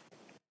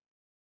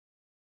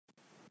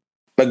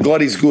 But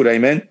God is good,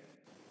 amen?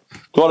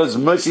 God's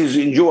mercies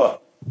endure.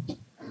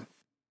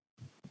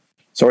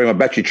 Sorry, my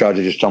battery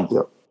charger just jumped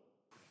up.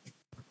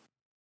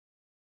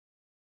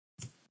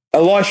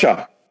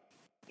 Elisha,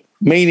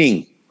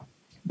 meaning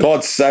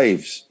God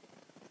saves.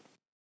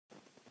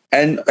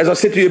 And as I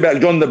said to you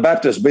about John the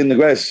Baptist being the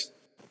greatest,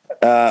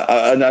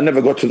 I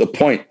never got to the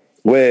point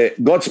where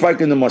God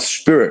spoke into my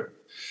spirit.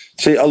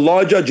 See,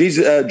 Elijah,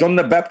 John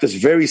the Baptist,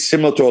 very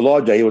similar to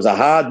Elijah. He was a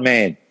hard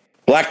man,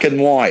 black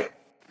and white.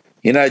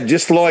 You know,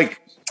 just like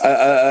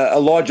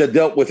Elijah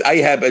dealt with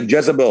Ahab and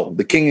Jezebel,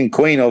 the king and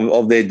queen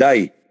of their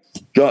day.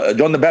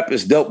 John the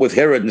Baptist dealt with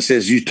Herod and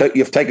says,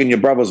 you've taken your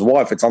brother's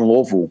wife, it's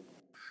unlawful.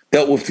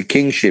 Dealt with the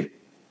kingship.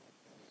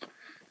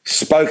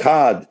 Spoke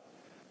hard.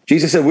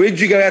 Jesus said, where did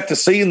you go out to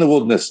see in the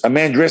wilderness? A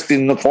man dressed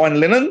in the fine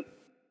linen?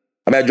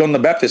 About John the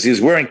Baptist, he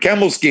was wearing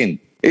camel skin,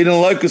 eating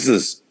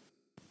locusts.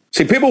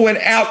 See, people went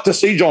out to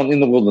see John in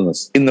the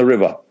wilderness, in the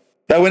river.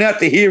 They went out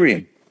to hear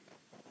him.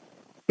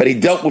 But he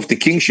dealt with the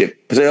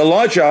kingship. So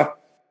Elijah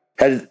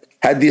had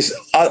this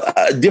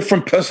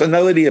different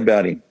personality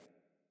about him.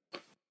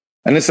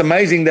 And it's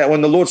amazing that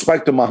when the Lord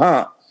spoke to my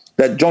heart,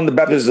 that John the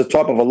Baptist is the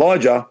type of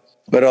Elijah,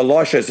 but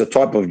Elisha is the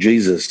type of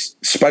Jesus,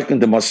 spoken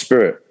to my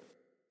spirit,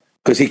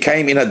 because he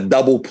came in a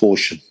double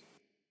portion.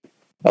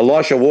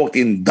 Elisha walked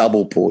in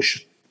double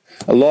portion.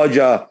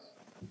 Elijah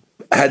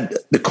had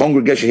the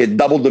congregation, he had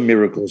double the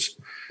miracles.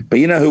 But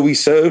you know who we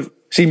serve?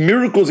 See,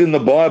 miracles in the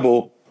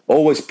Bible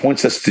always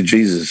points us to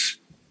Jesus.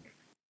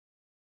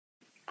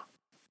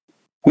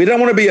 We don't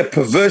want to be a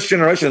perverse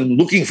generation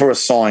looking for a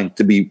sign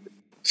to be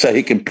so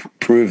he can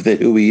prove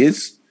that who he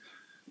is.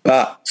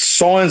 But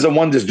signs and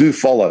wonders do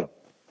follow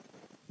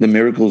the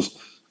miracles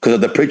because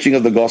of the preaching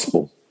of the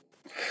gospel.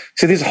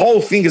 So this whole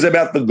thing is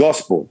about the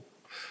gospel,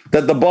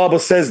 that the Bible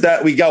says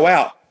that we go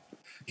out.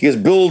 He says,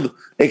 build,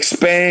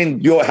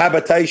 expand your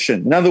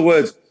habitation. In other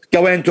words,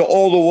 go into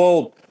all the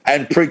world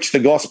and preach the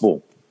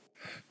gospel.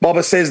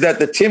 Bible says that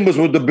the timbers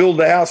were to build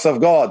the house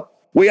of God.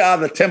 We are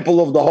the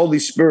temple of the Holy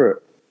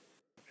Spirit.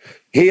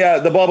 Here,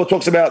 the Bible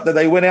talks about that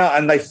they went out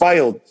and they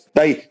failed.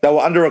 They were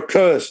under a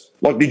curse,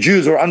 like the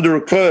Jews were under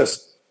a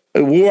curse.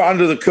 We were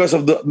under the curse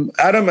of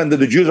Adam, and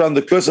the Jews are under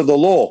the curse of the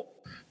law.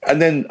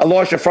 And then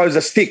Elisha throws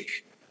a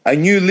stick, a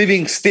new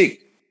living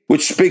stick,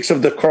 which speaks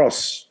of the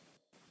cross,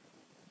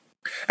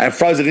 and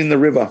throws it in the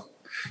river.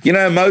 You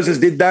know, Moses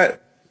did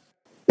that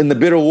in the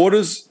bitter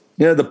waters,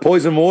 you know, the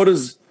poison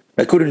waters.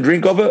 They couldn't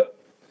drink of it.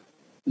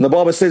 And the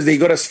Bible says that he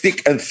got a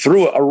stick and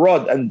threw it, a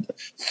rod, and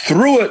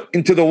threw it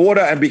into the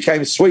water and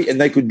became sweet, and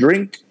they could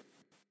drink.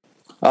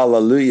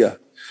 Hallelujah.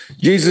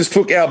 Jesus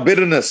took our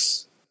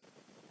bitterness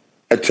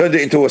and turned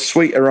it into a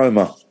sweet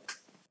aroma.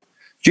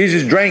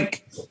 Jesus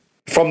drank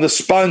from the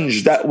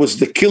sponge that was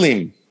to kill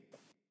him.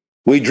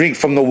 We drink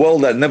from the well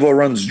that never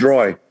runs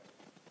dry.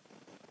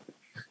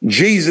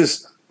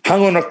 Jesus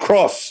hung on a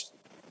cross.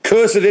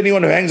 Cursed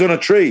anyone who hangs on a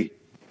tree,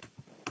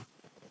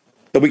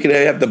 that we can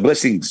have the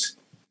blessings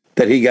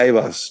that he gave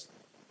us.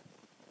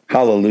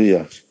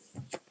 Hallelujah.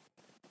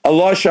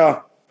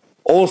 Elisha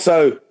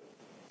also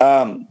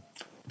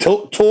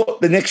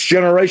taught the next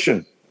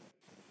generation.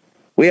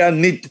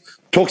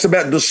 Talks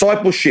about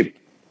discipleship.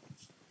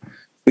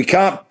 We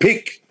can't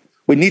pick.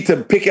 We need to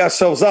pick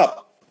ourselves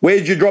up. Where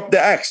did you drop the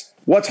axe?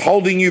 What's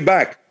holding you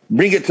back?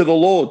 Bring it to the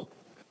Lord.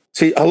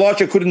 See,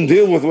 Elisha couldn't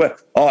deal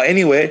with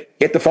anywhere.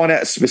 He had to find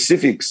out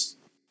specifics.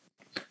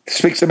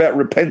 Speaks about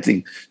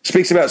repenting.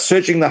 Speaks about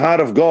searching the heart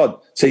of God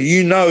so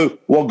you know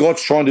what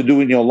God's trying to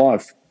do in your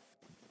life.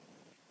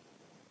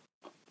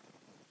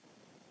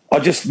 I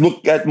just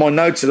look at my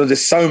notes and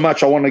there's so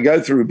much I want to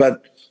go through,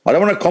 but I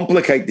don't want to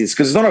complicate this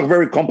because it's not a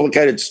very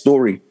complicated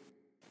story.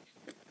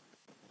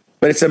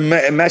 But it's a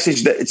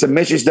message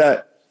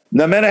that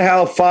no matter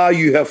how far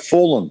you have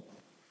fallen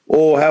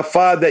or how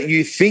far that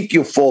you think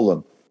you've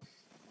fallen,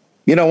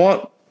 you know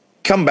what?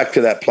 Come back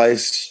to that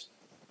place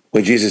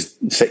where Jesus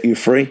set you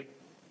free.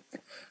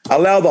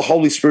 Allow the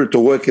Holy Spirit to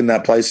work in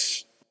that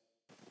place.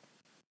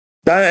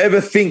 Don't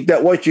ever think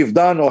that what you've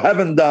done or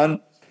haven't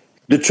done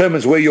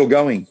determines where you're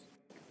going.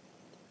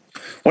 I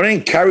want to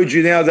encourage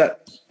you now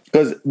that,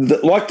 because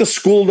like the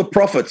school of the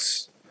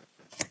prophets,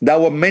 they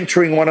were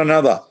mentoring one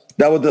another.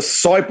 They were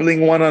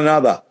discipling one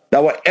another.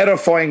 They were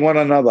edifying one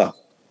another.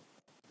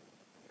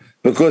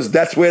 Because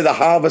that's where the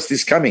harvest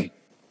is coming.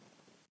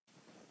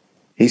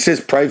 He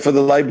says, pray for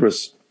the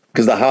laborers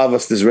because the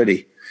harvest is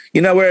ready.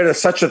 You know, we're at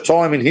such a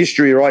time in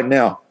history right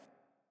now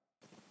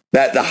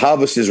that the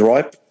harvest is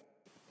ripe.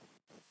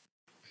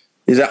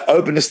 Is our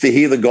openness to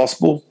hear the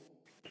gospel.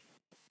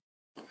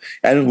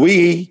 And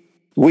we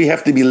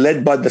have to be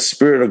led by the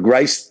Spirit of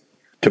grace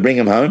to bring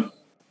him home.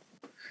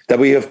 That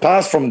we have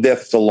passed from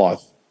death to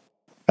life.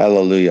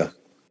 Hallelujah.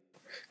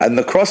 And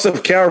the cross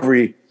of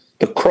Calvary,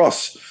 the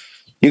cross,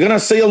 you're going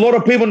to see a lot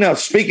of people now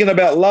speaking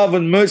about love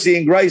and mercy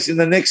and grace in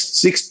the next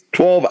 6,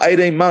 12,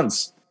 18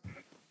 months.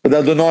 But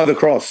they'll deny the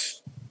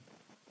cross.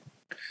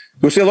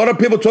 You see a lot of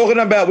people talking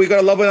about we got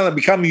to love one another,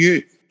 become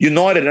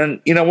united.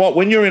 And you know what?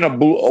 When you're in a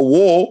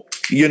war,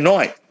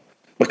 unite.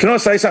 But can I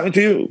say something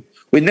to you?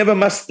 We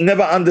must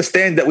never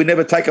understand that we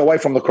never take away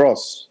from the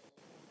cross.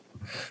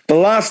 The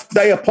last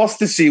day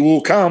apostasy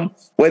will come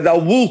where they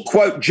will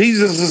quote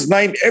Jesus'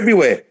 name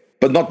everywhere,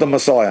 but not the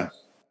Messiah.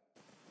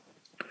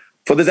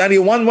 For there's only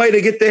one way to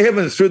get to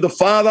heaven, through the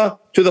Father,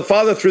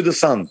 through the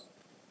Son.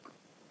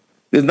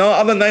 There's no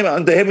other name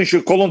under heaven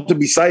should call on to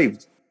be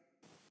saved.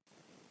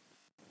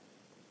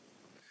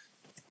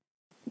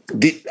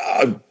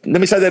 Let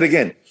me say that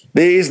again.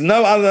 There is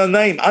no other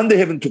name under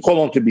heaven to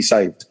call on to be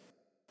saved,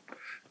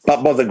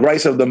 but by the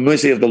grace of the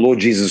mercy of the Lord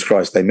Jesus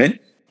Christ. Amen.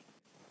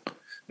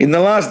 In the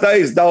last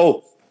days,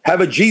 they'll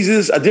have a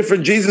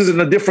different Jesus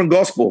and a different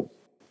gospel.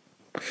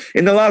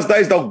 In the last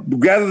days, they'll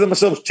gather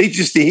themselves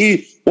teachers to hear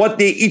what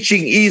their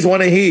itching ears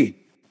want to hear.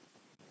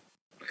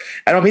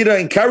 And I'm here to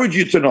encourage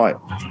you tonight.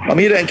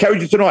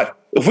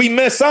 If we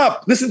mess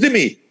up, listen to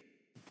me.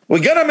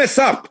 We're going to mess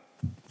up.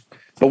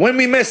 But when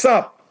we mess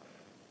up,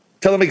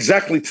 tell them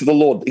exactly to the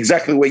Lord,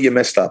 exactly where you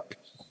messed up.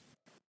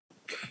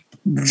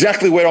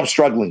 Exactly where I'm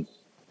struggling.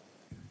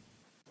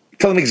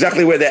 Tell them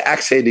exactly where their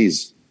axe head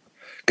is.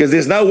 Because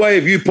there's no way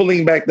of you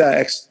pulling back that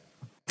axe.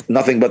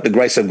 Nothing but the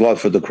grace of God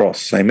for the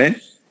cross. Amen?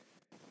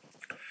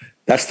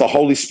 That's the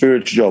Holy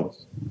Spirit's job.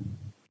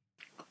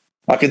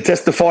 I can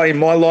testify in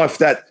my life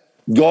that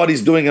God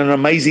is doing an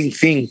amazing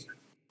thing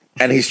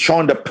and he's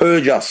trying to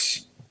purge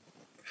us.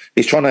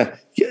 He's trying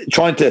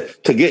to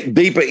get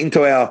deeper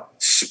into our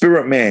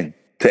spirit man,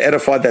 to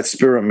edify that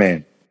spirit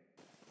man.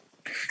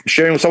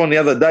 Sharing with someone the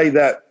other day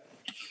that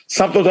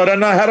sometimes I don't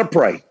know how to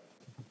pray,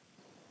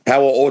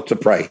 how I ought to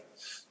pray.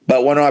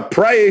 But when I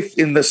pray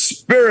in the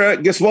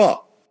Spirit, guess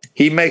what?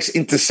 He makes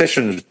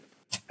intercession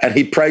and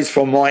he prays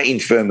for my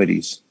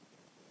infirmities.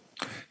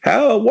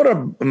 What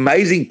an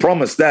amazing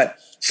promise that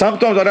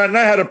sometimes I don't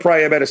know how to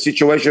pray about a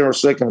situation or a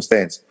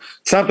circumstance.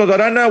 Sometimes I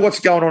don't know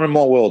what's going on in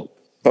my world.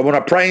 But when I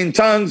pray in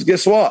tongues,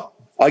 guess what?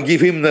 I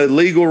give him the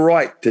legal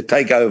right to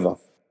take over.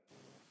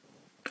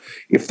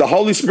 If the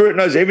Holy Spirit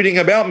knows everything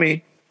about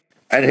me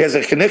and has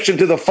a connection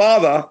to the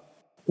Father,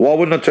 why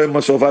wouldn't I turn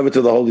myself over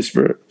to the Holy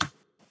Spirit?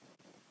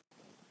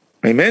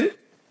 Amen?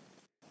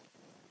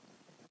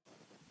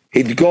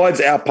 He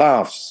guides our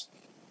paths.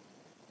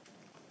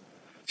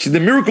 See, the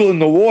miracle in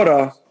the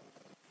water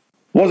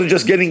wasn't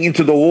just getting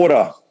into the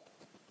water.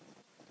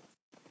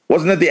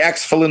 Wasn't that the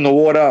axe fell in the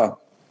water?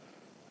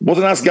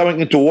 Wasn't us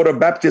going into water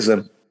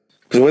baptism.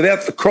 Because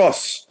without the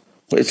cross,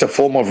 it's a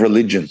form of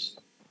religion.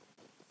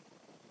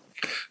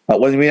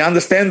 But when we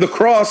understand the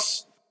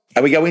cross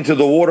and we go into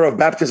the water of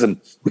baptism,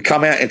 we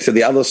come out into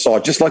the other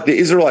side. Just like the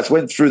Israelites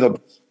went through the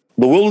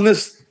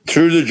wilderness,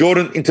 through the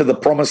Jordan, into the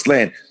promised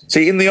land.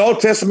 See, in the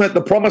Old Testament,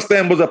 the promised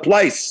land was a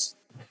place.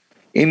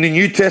 In the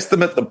New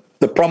Testament,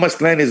 the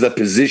promised land is a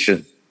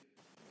position.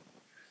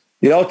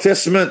 The Old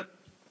Testament,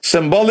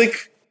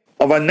 symbolic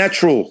of a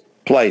natural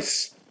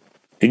place.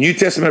 The New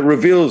Testament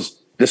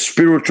reveals the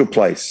spiritual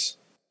place.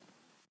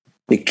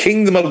 The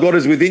kingdom of God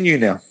is within you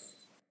now.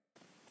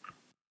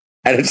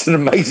 And it's an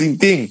amazing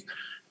thing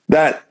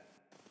that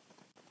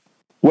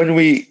when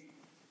we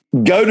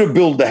go to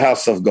build the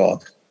house of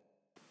God,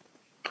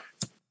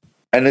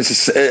 and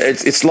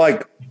it's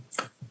like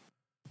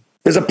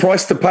there's a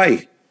price to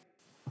pay.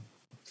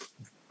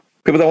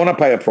 People don't want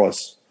to pay a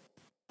price.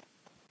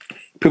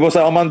 People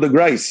say, I'm under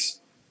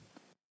grace.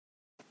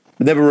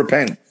 But never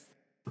repent.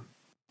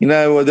 You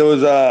know, there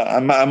was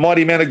a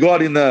mighty man of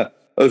God in the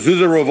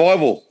Azusa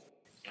revival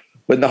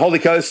when the Holy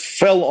Ghost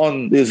fell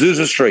on the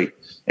Azusa Street.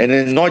 And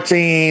in the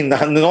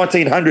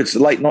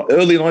 1900s,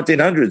 early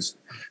 1900s.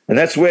 And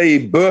that's where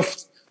he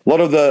birthed a lot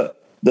of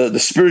the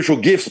spiritual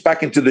gifts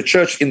back into the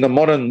church in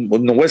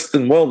the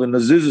Western world, in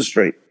Azusa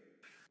Street.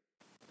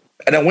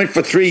 And it went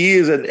for 3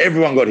 years and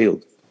everyone got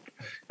healed.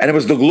 And it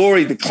was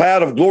the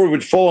cloud of glory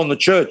would fall on the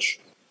church.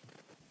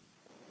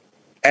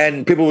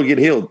 And people would get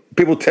healed.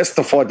 People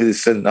testified to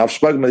this, and I've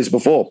spoken about this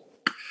before.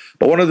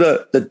 But one of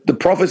the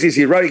prophecies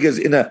he wrote is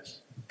in a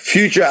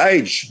future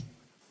age,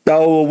 they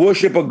will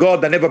worship a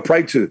God they never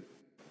prayed to.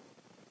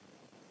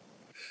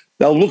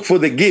 They'll look for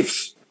the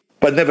gifts,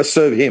 but never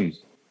serve him.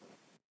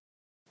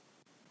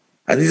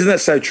 And isn't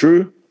that so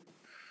true?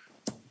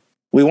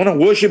 We want to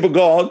worship a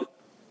God,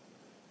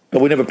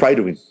 but we never pray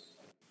to him.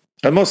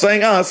 I'm not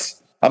saying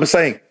us. I'm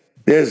saying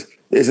there's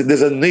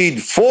a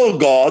need for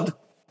God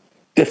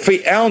to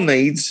fit our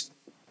needs,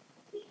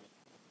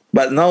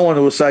 but no one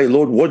will say,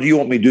 Lord, what do you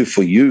want me to do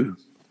for you?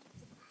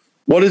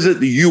 What is it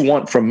that you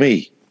want from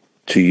me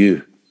to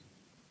you?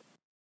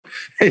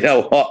 You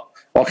know what?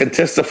 I can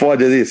testify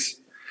to this.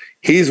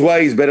 His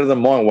way is better than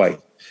my way.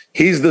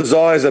 His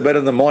desires are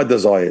better than my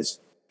desires.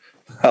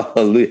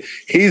 Hallelujah.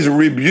 His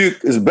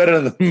rebuke is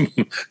better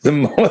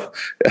than my...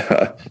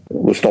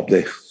 We'll stop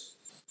there.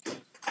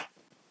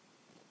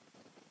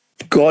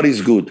 God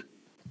is good,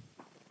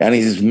 and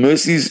his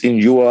mercies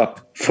endure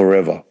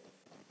forever.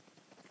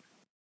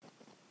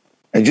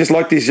 And just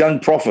like this young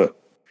prophet,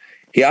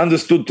 he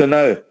understood to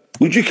know,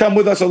 would you come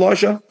with us,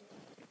 Elisha?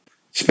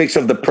 Speaks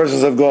of the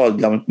presence of God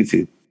coming with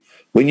you.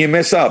 When you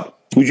mess up,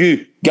 would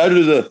you go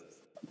to the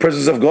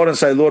presence of God and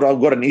say, Lord,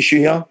 I've got an issue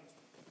here?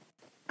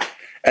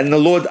 And the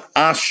Lord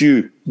asks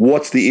you,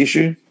 what's the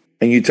issue?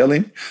 And you tell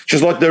him.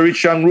 Just like the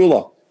rich young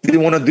ruler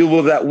didn't want to deal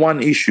with that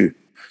one issue.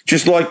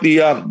 Just like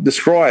the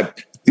scribe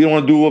didn't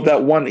want to deal with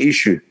that one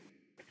issue.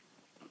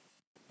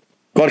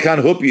 God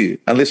can't help you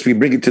unless we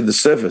bring it to the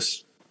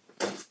surface.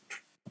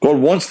 God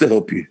wants to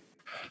help you.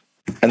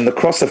 And the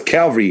cross of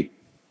Calvary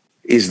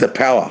is the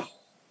power.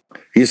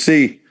 You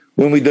see,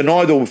 when we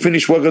deny the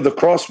finished work of the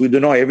cross, we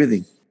deny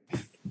everything.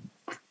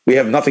 We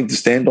have nothing to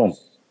stand on.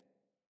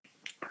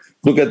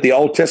 Look at the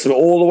Old Testament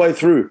all the way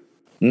through.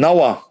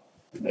 Noah.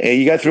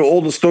 You go through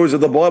all the stories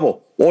of the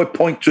Bible. All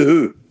point to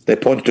who? They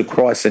point to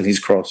Christ and his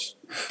cross.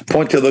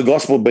 Point to the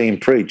gospel being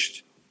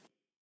preached.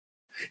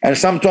 And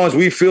sometimes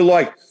we feel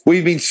like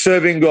we've been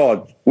serving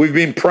God. We've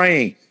been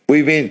praying.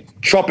 We've been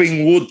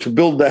chopping wood to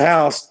build the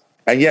house,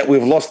 and yet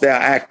we've lost our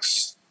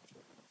axe.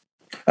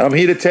 And I'm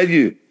here to tell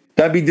you,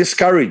 don't be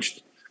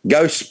discouraged.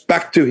 Go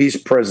back to his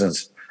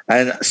presence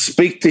and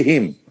speak to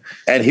him,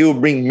 and he will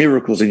bring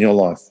miracles in your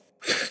life.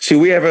 See,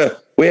 we have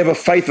a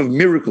faith of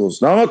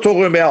miracles. Now, I'm not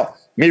talking about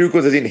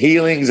miracles as in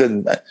healings,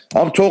 and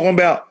I'm talking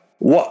about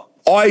what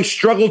I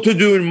struggle to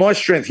do in my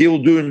strength, he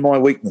will do in my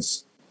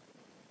weakness.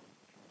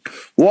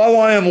 While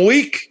I am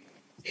weak,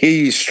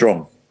 he is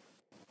strong.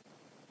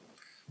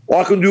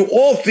 I can do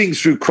all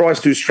things through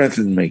Christ who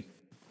strengthens me.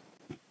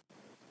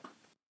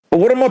 But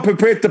what am I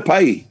prepared to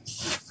pay?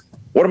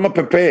 What am I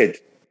prepared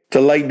to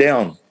lay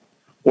down?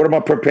 What am I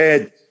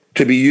prepared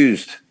to be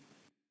used?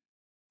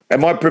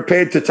 Am I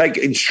prepared to take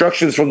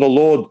instructions from the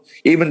Lord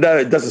even though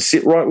it doesn't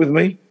sit right with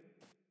me?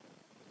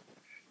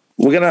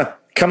 We're going to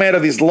come out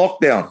of this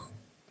lockdown.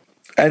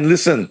 And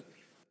listen,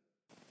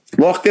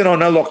 lockdown or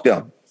no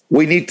lockdown,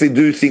 we need to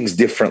do things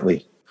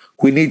differently.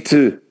 We need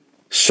to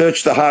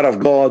search the heart of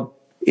God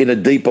in a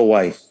deeper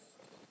way.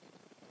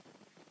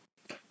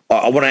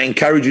 I want to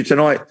encourage you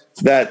tonight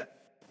that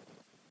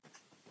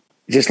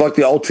just like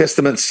the Old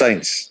Testament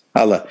saints,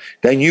 Allah,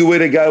 they knew where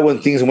to go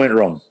when things went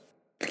wrong.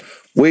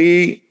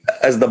 We,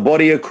 as the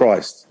body of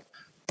Christ,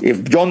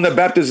 if John the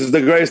Baptist is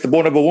the greatest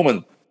born of a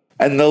woman,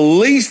 and the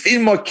least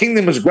in my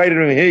kingdom is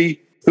greater than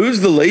he,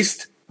 who's the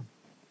least?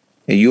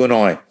 And you and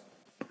I.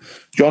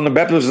 John the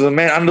Baptist is a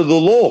man under the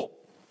law,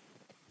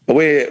 but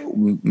we're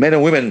men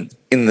and women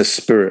in the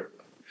Spirit.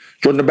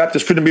 John the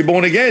Baptist couldn't be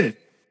born again.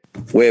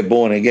 We're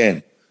born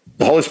again.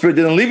 The Holy Spirit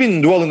didn't live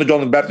in dwell in the John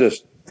the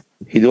Baptist.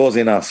 He dwells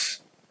in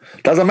us.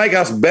 Doesn't make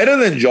us better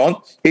than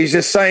John. He's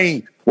just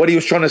saying what he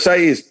was trying to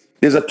say is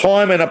there's a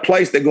time and a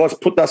place that God's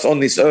put us on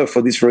this earth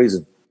for this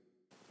reason.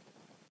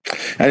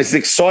 And it's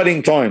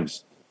exciting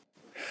times.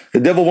 The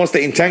devil wants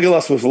to entangle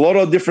us with a lot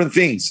of different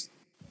things.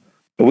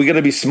 But we're going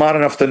to be smart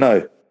enough to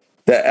know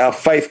that our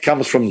faith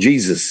comes from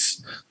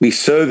Jesus. We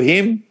serve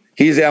him.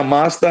 He's our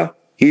master.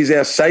 He's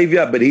our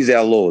savior, but he's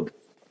our Lord.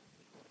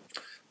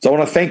 So I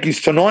want to thank you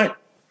tonight.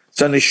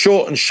 It's only a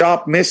short and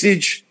sharp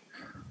message.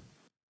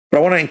 But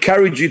I want to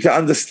encourage you to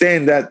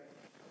understand that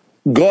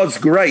God's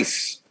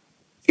grace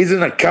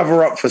isn't a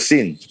cover-up for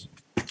sin.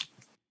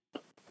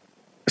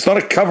 It's not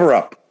a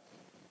cover-up.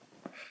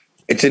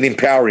 It's an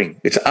empowering.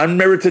 It's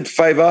unmerited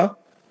favor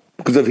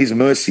because of his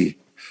mercy.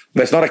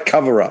 But it's not a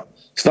cover-up.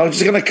 It's not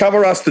just going to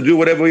cover us to do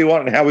whatever we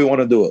want and how we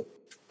want to do it.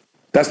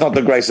 That's not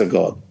the grace of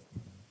God.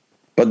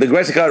 But the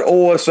grace of God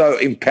also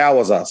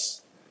empowers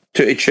us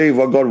to achieve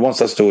what God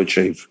wants us to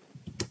achieve.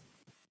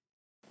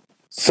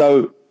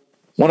 So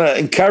I want to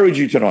encourage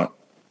you tonight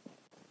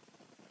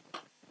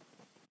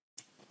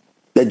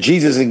that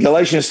Jesus in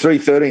Galatians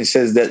 3:13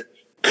 says that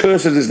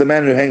cursed is the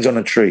man who hangs on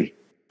a tree.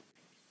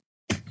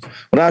 I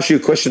want to ask you a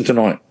question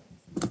tonight.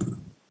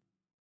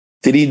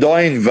 Did he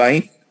die in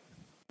vain?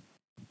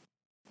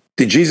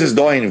 Did Jesus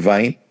die in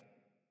vain?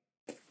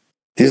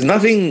 There's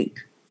nothing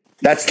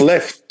that's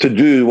left to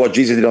do what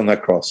Jesus did on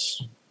that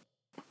cross.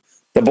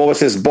 The Bible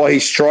says, by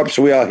his stripes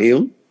we are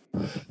healed.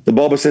 The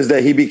Bible says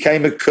that he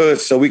became a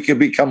curse so we could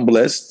become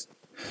blessed.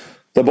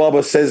 The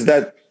Bible says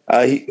that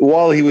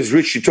while he was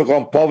rich, he took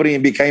on poverty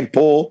and became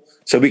poor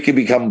so we could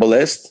become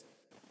blessed.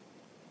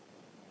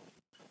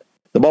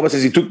 The Bible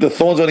says he took the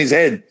thorns on his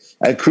head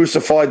and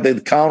crucified the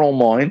carnal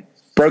mind,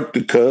 broke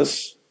the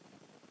curse.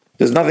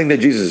 There's nothing that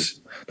Jesus...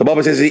 The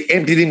Bible says he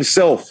emptied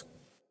himself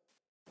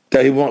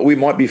that we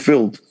might be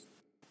filled.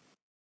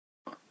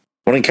 I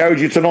want to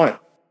encourage you tonight.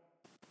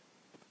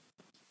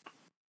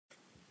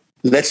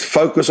 Let's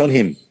focus on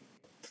him.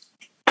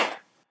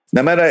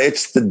 No matter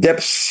it's the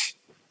depths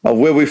of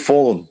where we've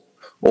fallen,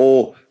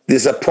 or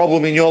there's a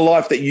problem in your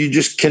life that you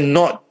just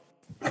cannot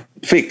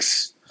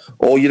fix,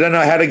 or you don't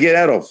know how to get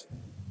out of,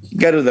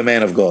 go to the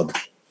man of God.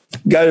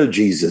 Go to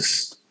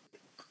Jesus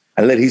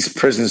and let his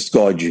presence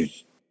guide you.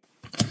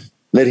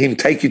 Let him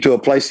take you to a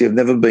place you've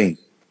never been.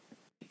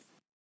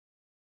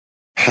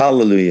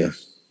 Hallelujah.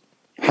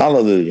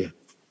 Hallelujah.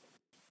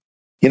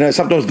 You know,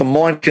 sometimes the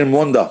mind can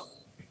wander.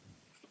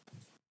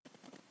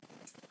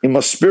 In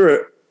my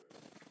spirit,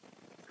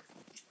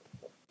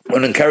 I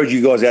want to encourage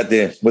you guys out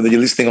there, whether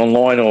you're listening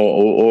online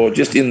or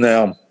just in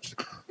the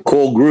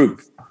call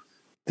group,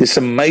 There's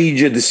some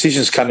major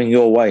decisions coming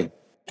your way.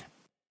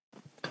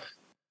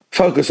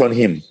 Focus on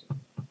him.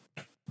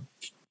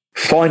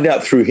 Find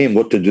out through him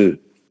what to do.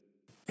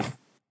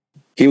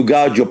 He'll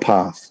guide your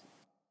path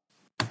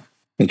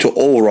into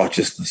all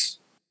righteousness.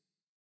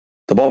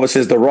 The Bible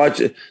says the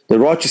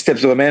righteous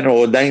steps of a man are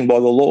ordained by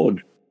the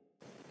Lord.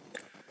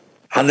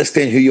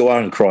 Understand who you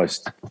are in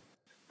Christ.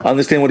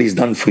 Understand what he's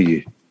done for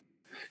you.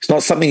 It's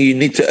not something you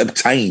need to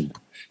obtain.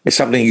 It's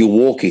something you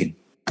walk in.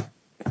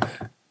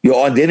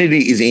 Your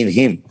identity is in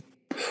him.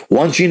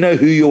 Once you know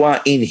who you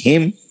are in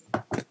him,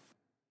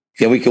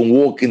 then we can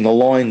walk in the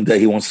line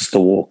that he wants us to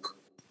walk.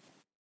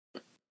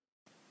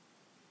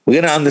 We're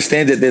going to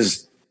understand that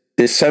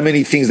there's so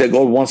many things that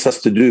God wants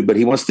us to do, but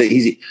he wants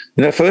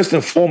to, first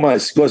and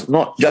foremost, God's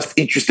not just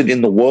interested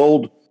in the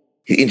world.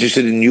 He's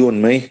interested in you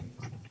and me.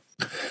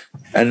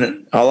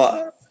 And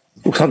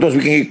sometimes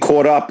we can get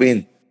caught up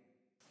in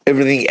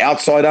everything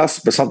outside us,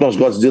 but sometimes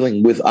God's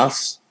dealing with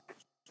us.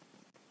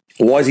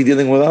 Why is he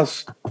dealing with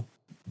us?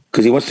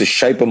 Because he wants to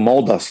shape and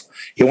mold us.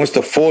 He wants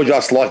to forge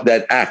us like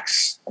that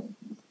axe.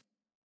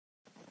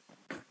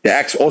 The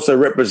axe also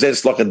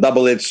represents like a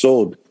double-edged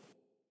sword.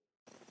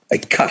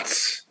 It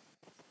cuts.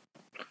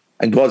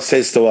 And God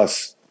says to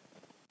us,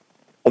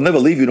 I'll never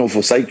leave you nor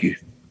forsake you.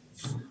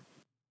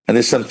 And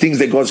there's some things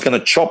that God's going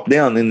to chop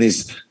down in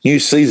this new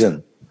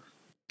season.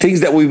 Things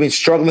that we've been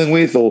struggling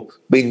with or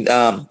been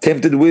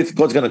tempted with,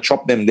 God's going to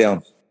chop them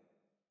down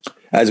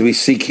as we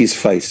seek his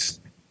face.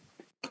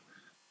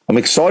 I'm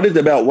excited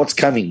about what's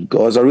coming,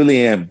 guys. I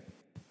really am.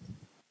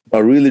 I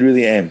really,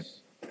 really am.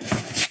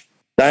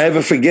 Don't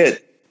ever forget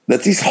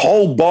that this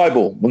whole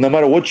Bible, no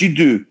matter what you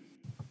do,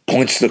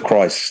 points to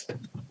Christ.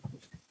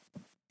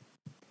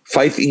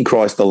 Faith in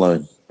Christ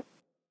alone.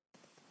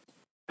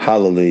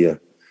 Hallelujah.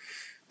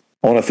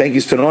 I want to thank you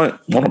tonight.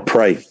 I want to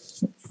pray.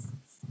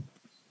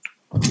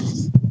 I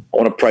just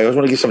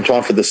want to give some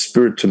time for the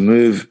Spirit to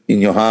move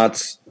in your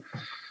hearts.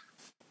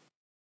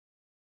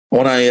 I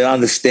want to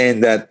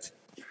understand that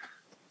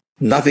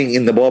nothing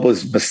in the Bible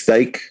is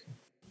mistake.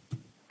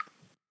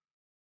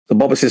 The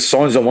Bible says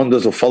signs and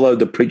wonders will follow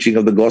the preaching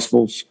of the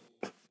Gospels.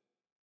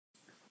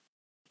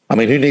 I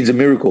mean, who needs a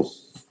miracle?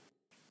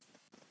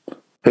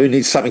 Who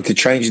needs something to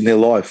change in their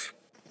life?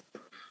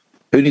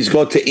 Who needs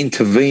God to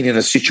intervene in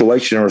a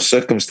situation or a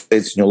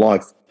circumstance in your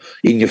life,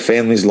 in your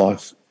family's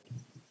life?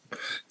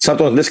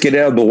 Sometimes let's get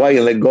out of the way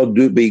and let God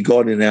be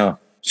God in our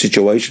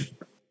situation.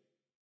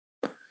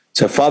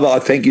 So, Father, I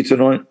thank you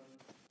tonight.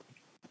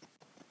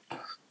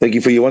 Thank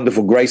you for your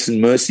wonderful grace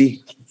and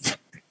mercy.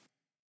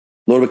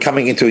 Lord, we're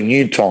coming into a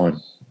new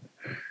time.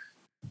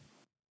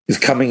 It's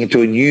coming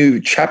into a new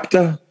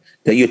chapter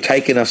that you're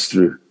taking us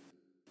through.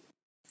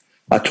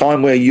 A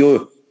time where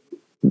your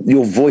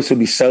voice will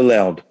be so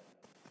loud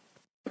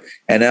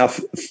and our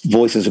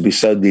voices will be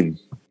so dim.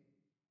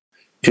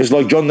 Just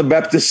like John the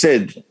Baptist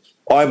said,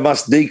 I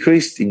must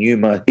decrease and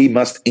he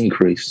must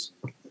increase.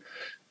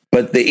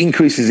 But the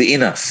increase is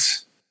in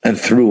us and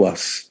through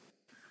us.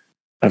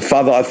 And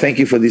Father, I thank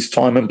you for this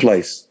time and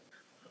place.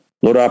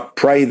 Lord, I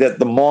pray that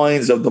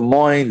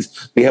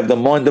we have the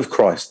mind of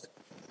Christ.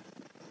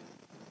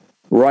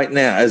 Right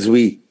now, as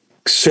we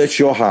search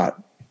your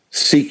heart,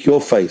 seek your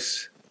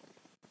face.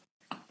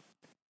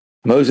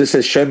 Moses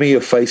says, show me your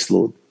face,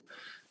 Lord.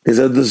 There's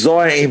a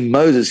desire in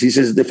Moses. He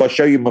says, if I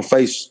show you my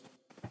face,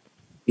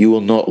 you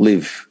will not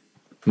live.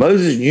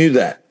 Moses knew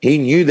that. He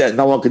knew that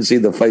no one can see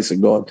the face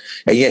of God.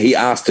 And yet he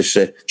asked to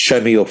say,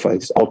 show me your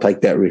face. I'll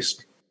take that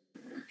risk.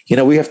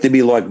 We have to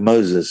be like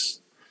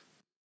Moses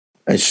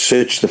and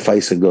search the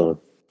face of God.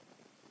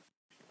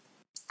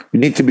 We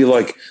need to be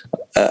like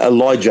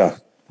Elijah,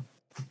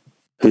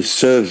 who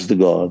serves the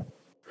God.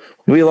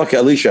 We be like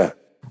Elisha,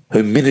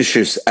 who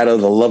ministers out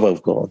of the love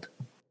of God.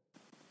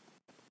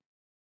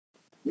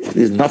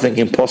 There's nothing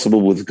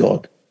impossible with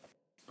God.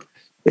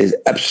 There's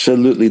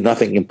absolutely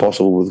nothing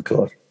impossible with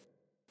God.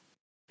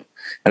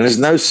 And there's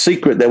no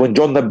secret that when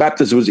John the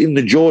Baptist was in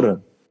the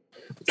Jordan,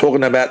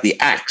 talking about the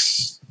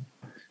axe,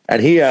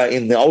 and here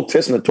in the Old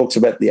Testament talks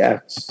about the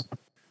axe.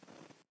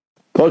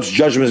 God's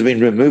judgment has been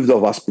removed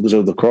of us because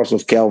of the cross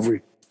of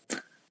Calvary.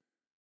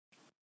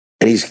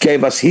 And he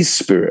gave us his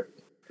Spirit.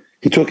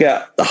 He took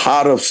out the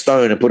heart of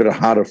stone and put in a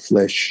heart of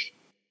flesh.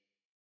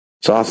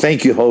 So I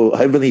thank you,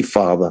 Heavenly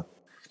Father.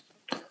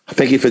 I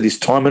thank you for this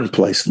time and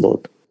place,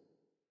 Lord.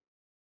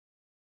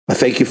 I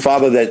thank you,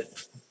 Father, that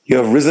you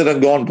have risen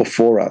and gone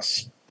before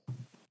us.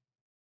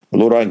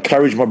 Lord, I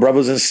encourage my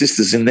brothers and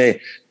sisters in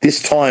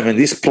this time and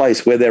this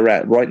place where they're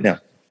at right now.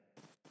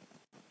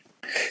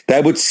 They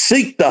would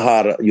seek the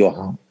heart of your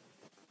heart.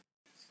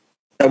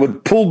 They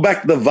would pull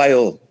back the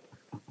veil.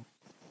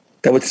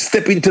 They would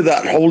step into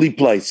that holy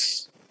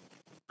place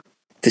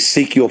to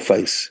seek your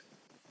face,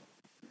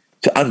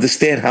 to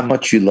understand how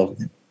much you love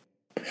them.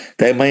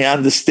 They may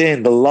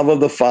understand the love of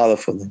the Father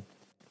for them.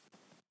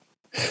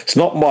 It's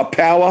not by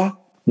power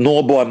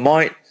nor by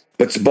might,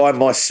 but it's by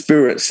my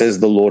Spirit, says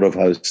the Lord of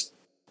hosts.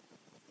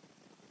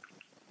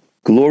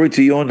 Glory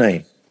to your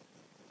name.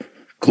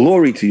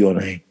 Glory to your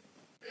name.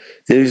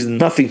 There is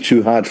nothing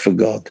too hard for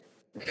God.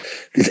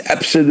 There's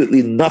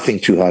absolutely nothing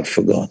too hard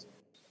for God.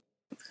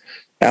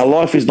 Our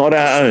life is not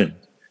our own.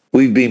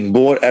 We've been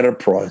bought at a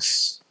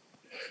price.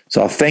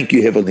 So I thank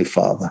you, Heavenly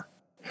Father.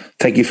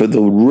 Thank you for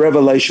the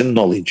revelation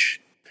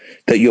knowledge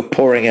that you're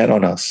pouring out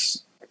on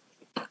us.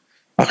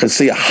 I can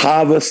see a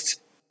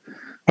harvest.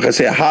 I can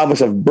see a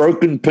harvest of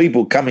broken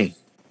people coming.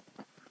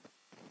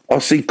 I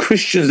see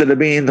Christians that have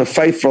been in the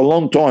faith for a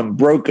long time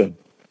broken.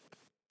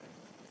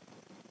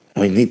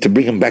 We need to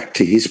bring them back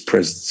to his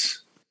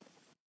presence.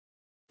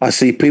 I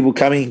see people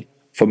coming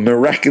for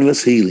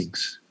miraculous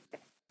healings.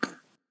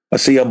 I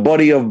see a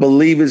body of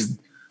believers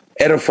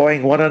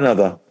edifying one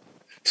another,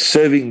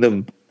 serving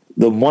them,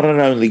 the one and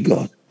only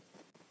God.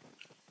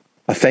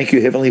 I thank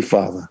you, Heavenly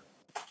Father.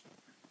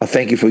 I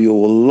thank you for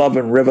your love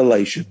and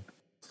revelation.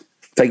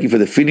 Thank you for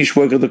the finished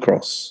work of the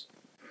cross.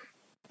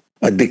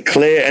 I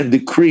declare and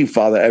decree,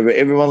 Father, over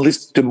everyone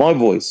listening to my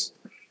voice,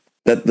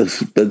 that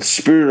the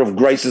Spirit of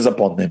grace is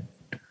upon them.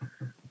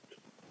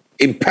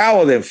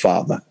 Empower them,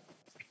 Father.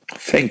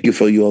 Thank you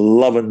for your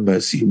love and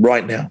mercy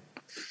right now.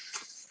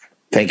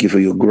 Thank you for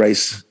your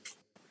grace.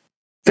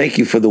 Thank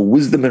you for the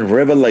wisdom and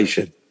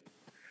revelation.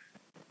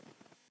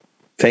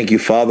 Thank you,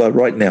 Father,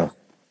 right now,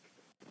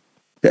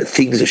 that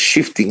things are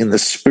shifting in the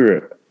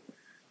Spirit.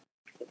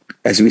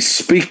 As we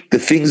speak the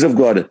things of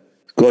God,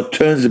 God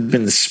turns them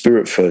in the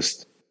Spirit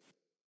first.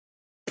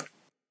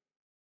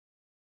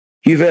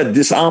 You've had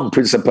disarmed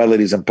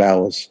principalities and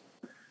powers.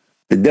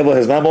 The devil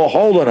has no more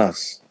hold on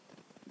us.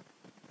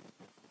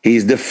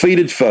 He's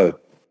defeated foe.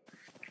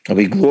 And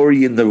we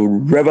glory in the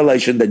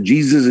revelation that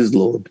Jesus is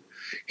Lord.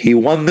 He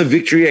won the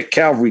victory at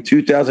Calvary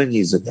 2,000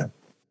 years ago.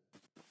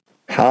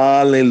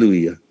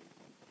 Hallelujah.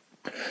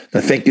 I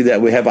thank you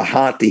that we have a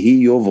heart to hear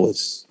your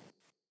voice.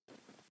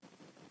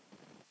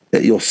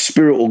 That your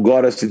Spirit will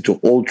guide us into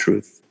all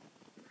truth.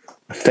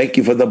 I thank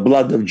you for the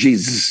blood of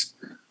Jesus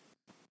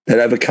that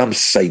overcomes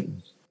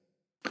Satan.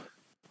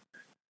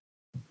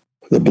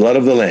 The blood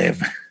of the Lamb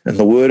and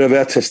the word of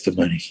our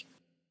testimony.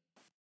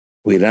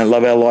 We don't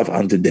love our life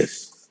unto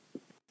death.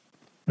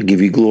 We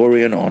give you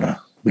glory and honor.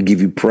 We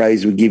give you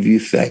praise. We give you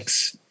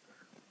thanks.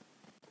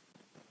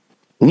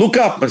 Look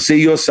up and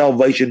see your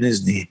salvation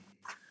is near.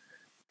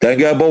 Don't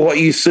go by what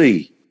you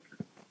see.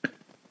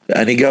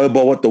 Only go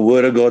by what the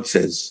word of God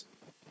says.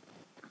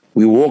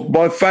 We walk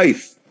by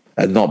faith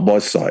and not by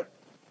sight.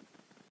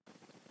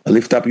 I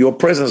lift up your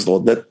presence,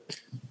 Lord, that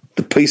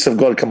the peace of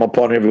God come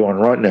upon everyone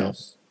right now.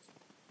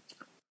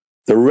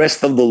 The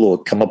rest of the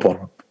Lord come upon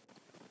them.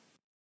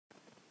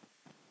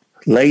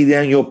 Lay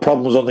down your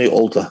problems on the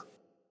altar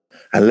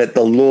and let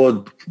the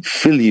Lord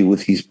fill you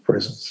with his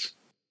presence.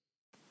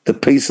 The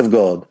peace of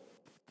God.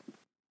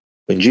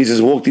 When Jesus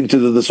walked into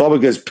the disciples,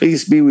 he goes,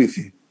 peace be with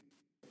you.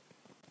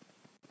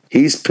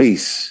 His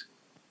peace,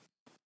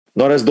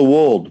 not as the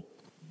world.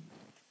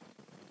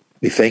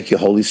 We thank you,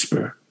 Holy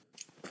Spirit.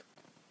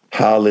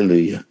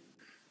 Hallelujah.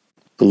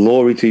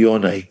 Glory to your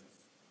name.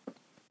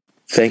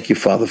 Thank you,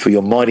 Father, for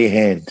your mighty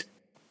hand.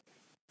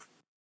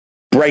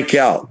 Break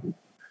out,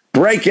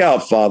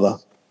 Father.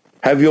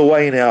 Have your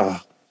way in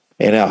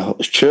our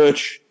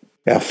church,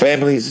 our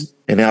families,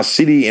 in our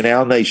city, in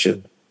our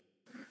nation.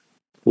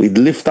 We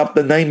lift up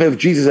the name of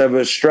Jesus over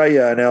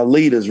Australia and our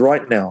leaders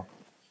right now.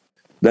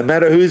 No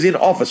matter who's in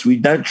office, we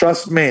don't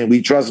trust man,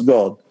 we trust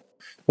God.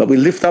 But we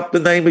lift up the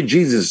name of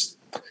Jesus,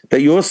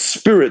 that your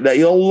Spirit, that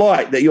your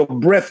light, that your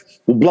breath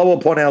will blow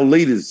upon our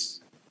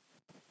leaders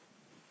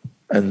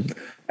and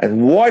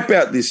wipe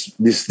out this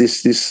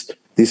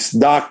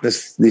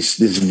darkness,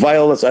 this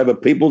veil that's over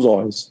people's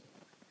eyes.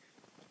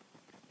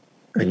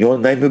 And your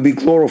name will be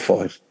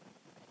glorified.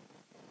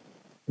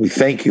 We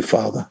thank you,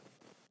 Father.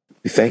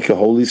 We thank you,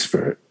 Holy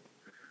Spirit.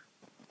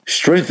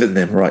 Strengthen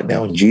them right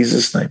now in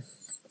Jesus' name.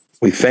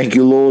 We thank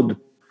you, Lord.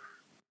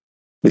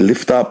 We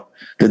lift up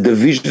the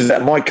divisions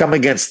that might come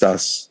against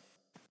us.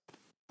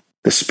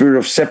 The spirit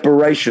of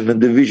separation and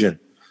division,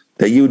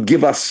 that you would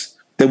give us,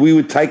 that we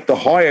would take the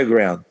higher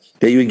ground,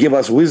 that you would give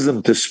us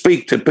wisdom to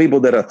speak to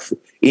people that are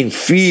in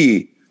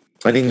fear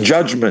and in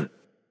judgment,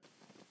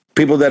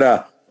 people that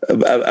are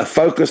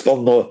focused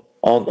on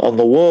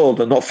the world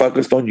and not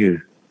focused on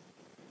you.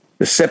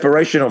 The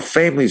separation of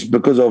families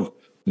because of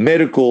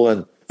medical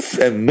and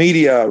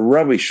media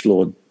rubbish,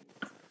 Lord.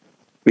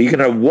 But you're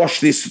going to wash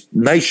this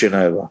nation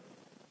over.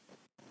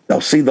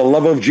 They'll see the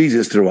love of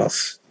Jesus through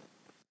us.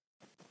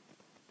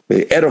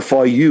 We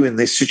edify you in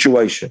this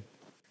situation.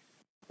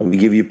 And we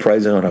give you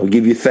praise and honor. We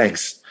give you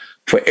thanks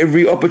for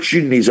every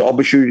opportunity is an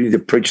opportunity to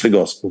preach the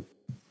gospel.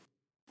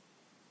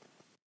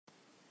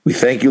 We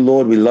thank you,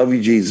 Lord. We love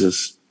you,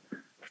 Jesus.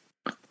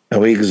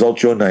 And we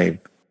exalt your name.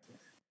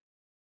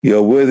 You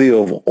are worthy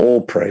of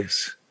all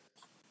praise.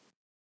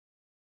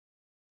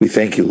 We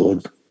thank you,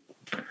 Lord.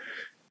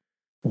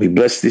 We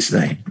bless this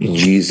name in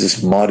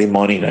Jesus' mighty,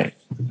 mighty name.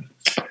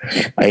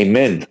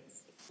 Amen.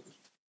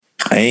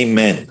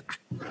 Amen.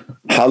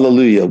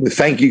 Hallelujah. We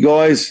thank you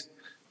guys.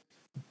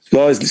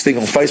 Guys listening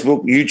on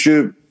Facebook,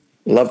 YouTube,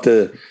 love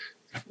to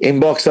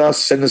inbox us,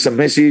 send us a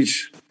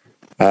message.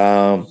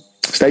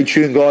 Stay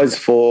tuned, guys,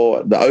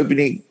 for the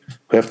opening.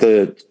 We have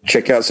to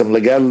check out some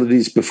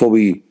legalities before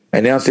we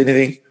announce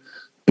anything.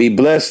 Be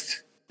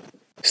blessed.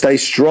 Stay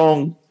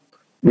strong.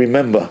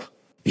 Remember,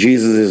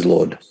 Jesus is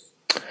Lord.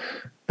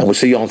 And we'll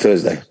see you on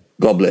Thursday.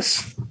 God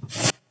bless.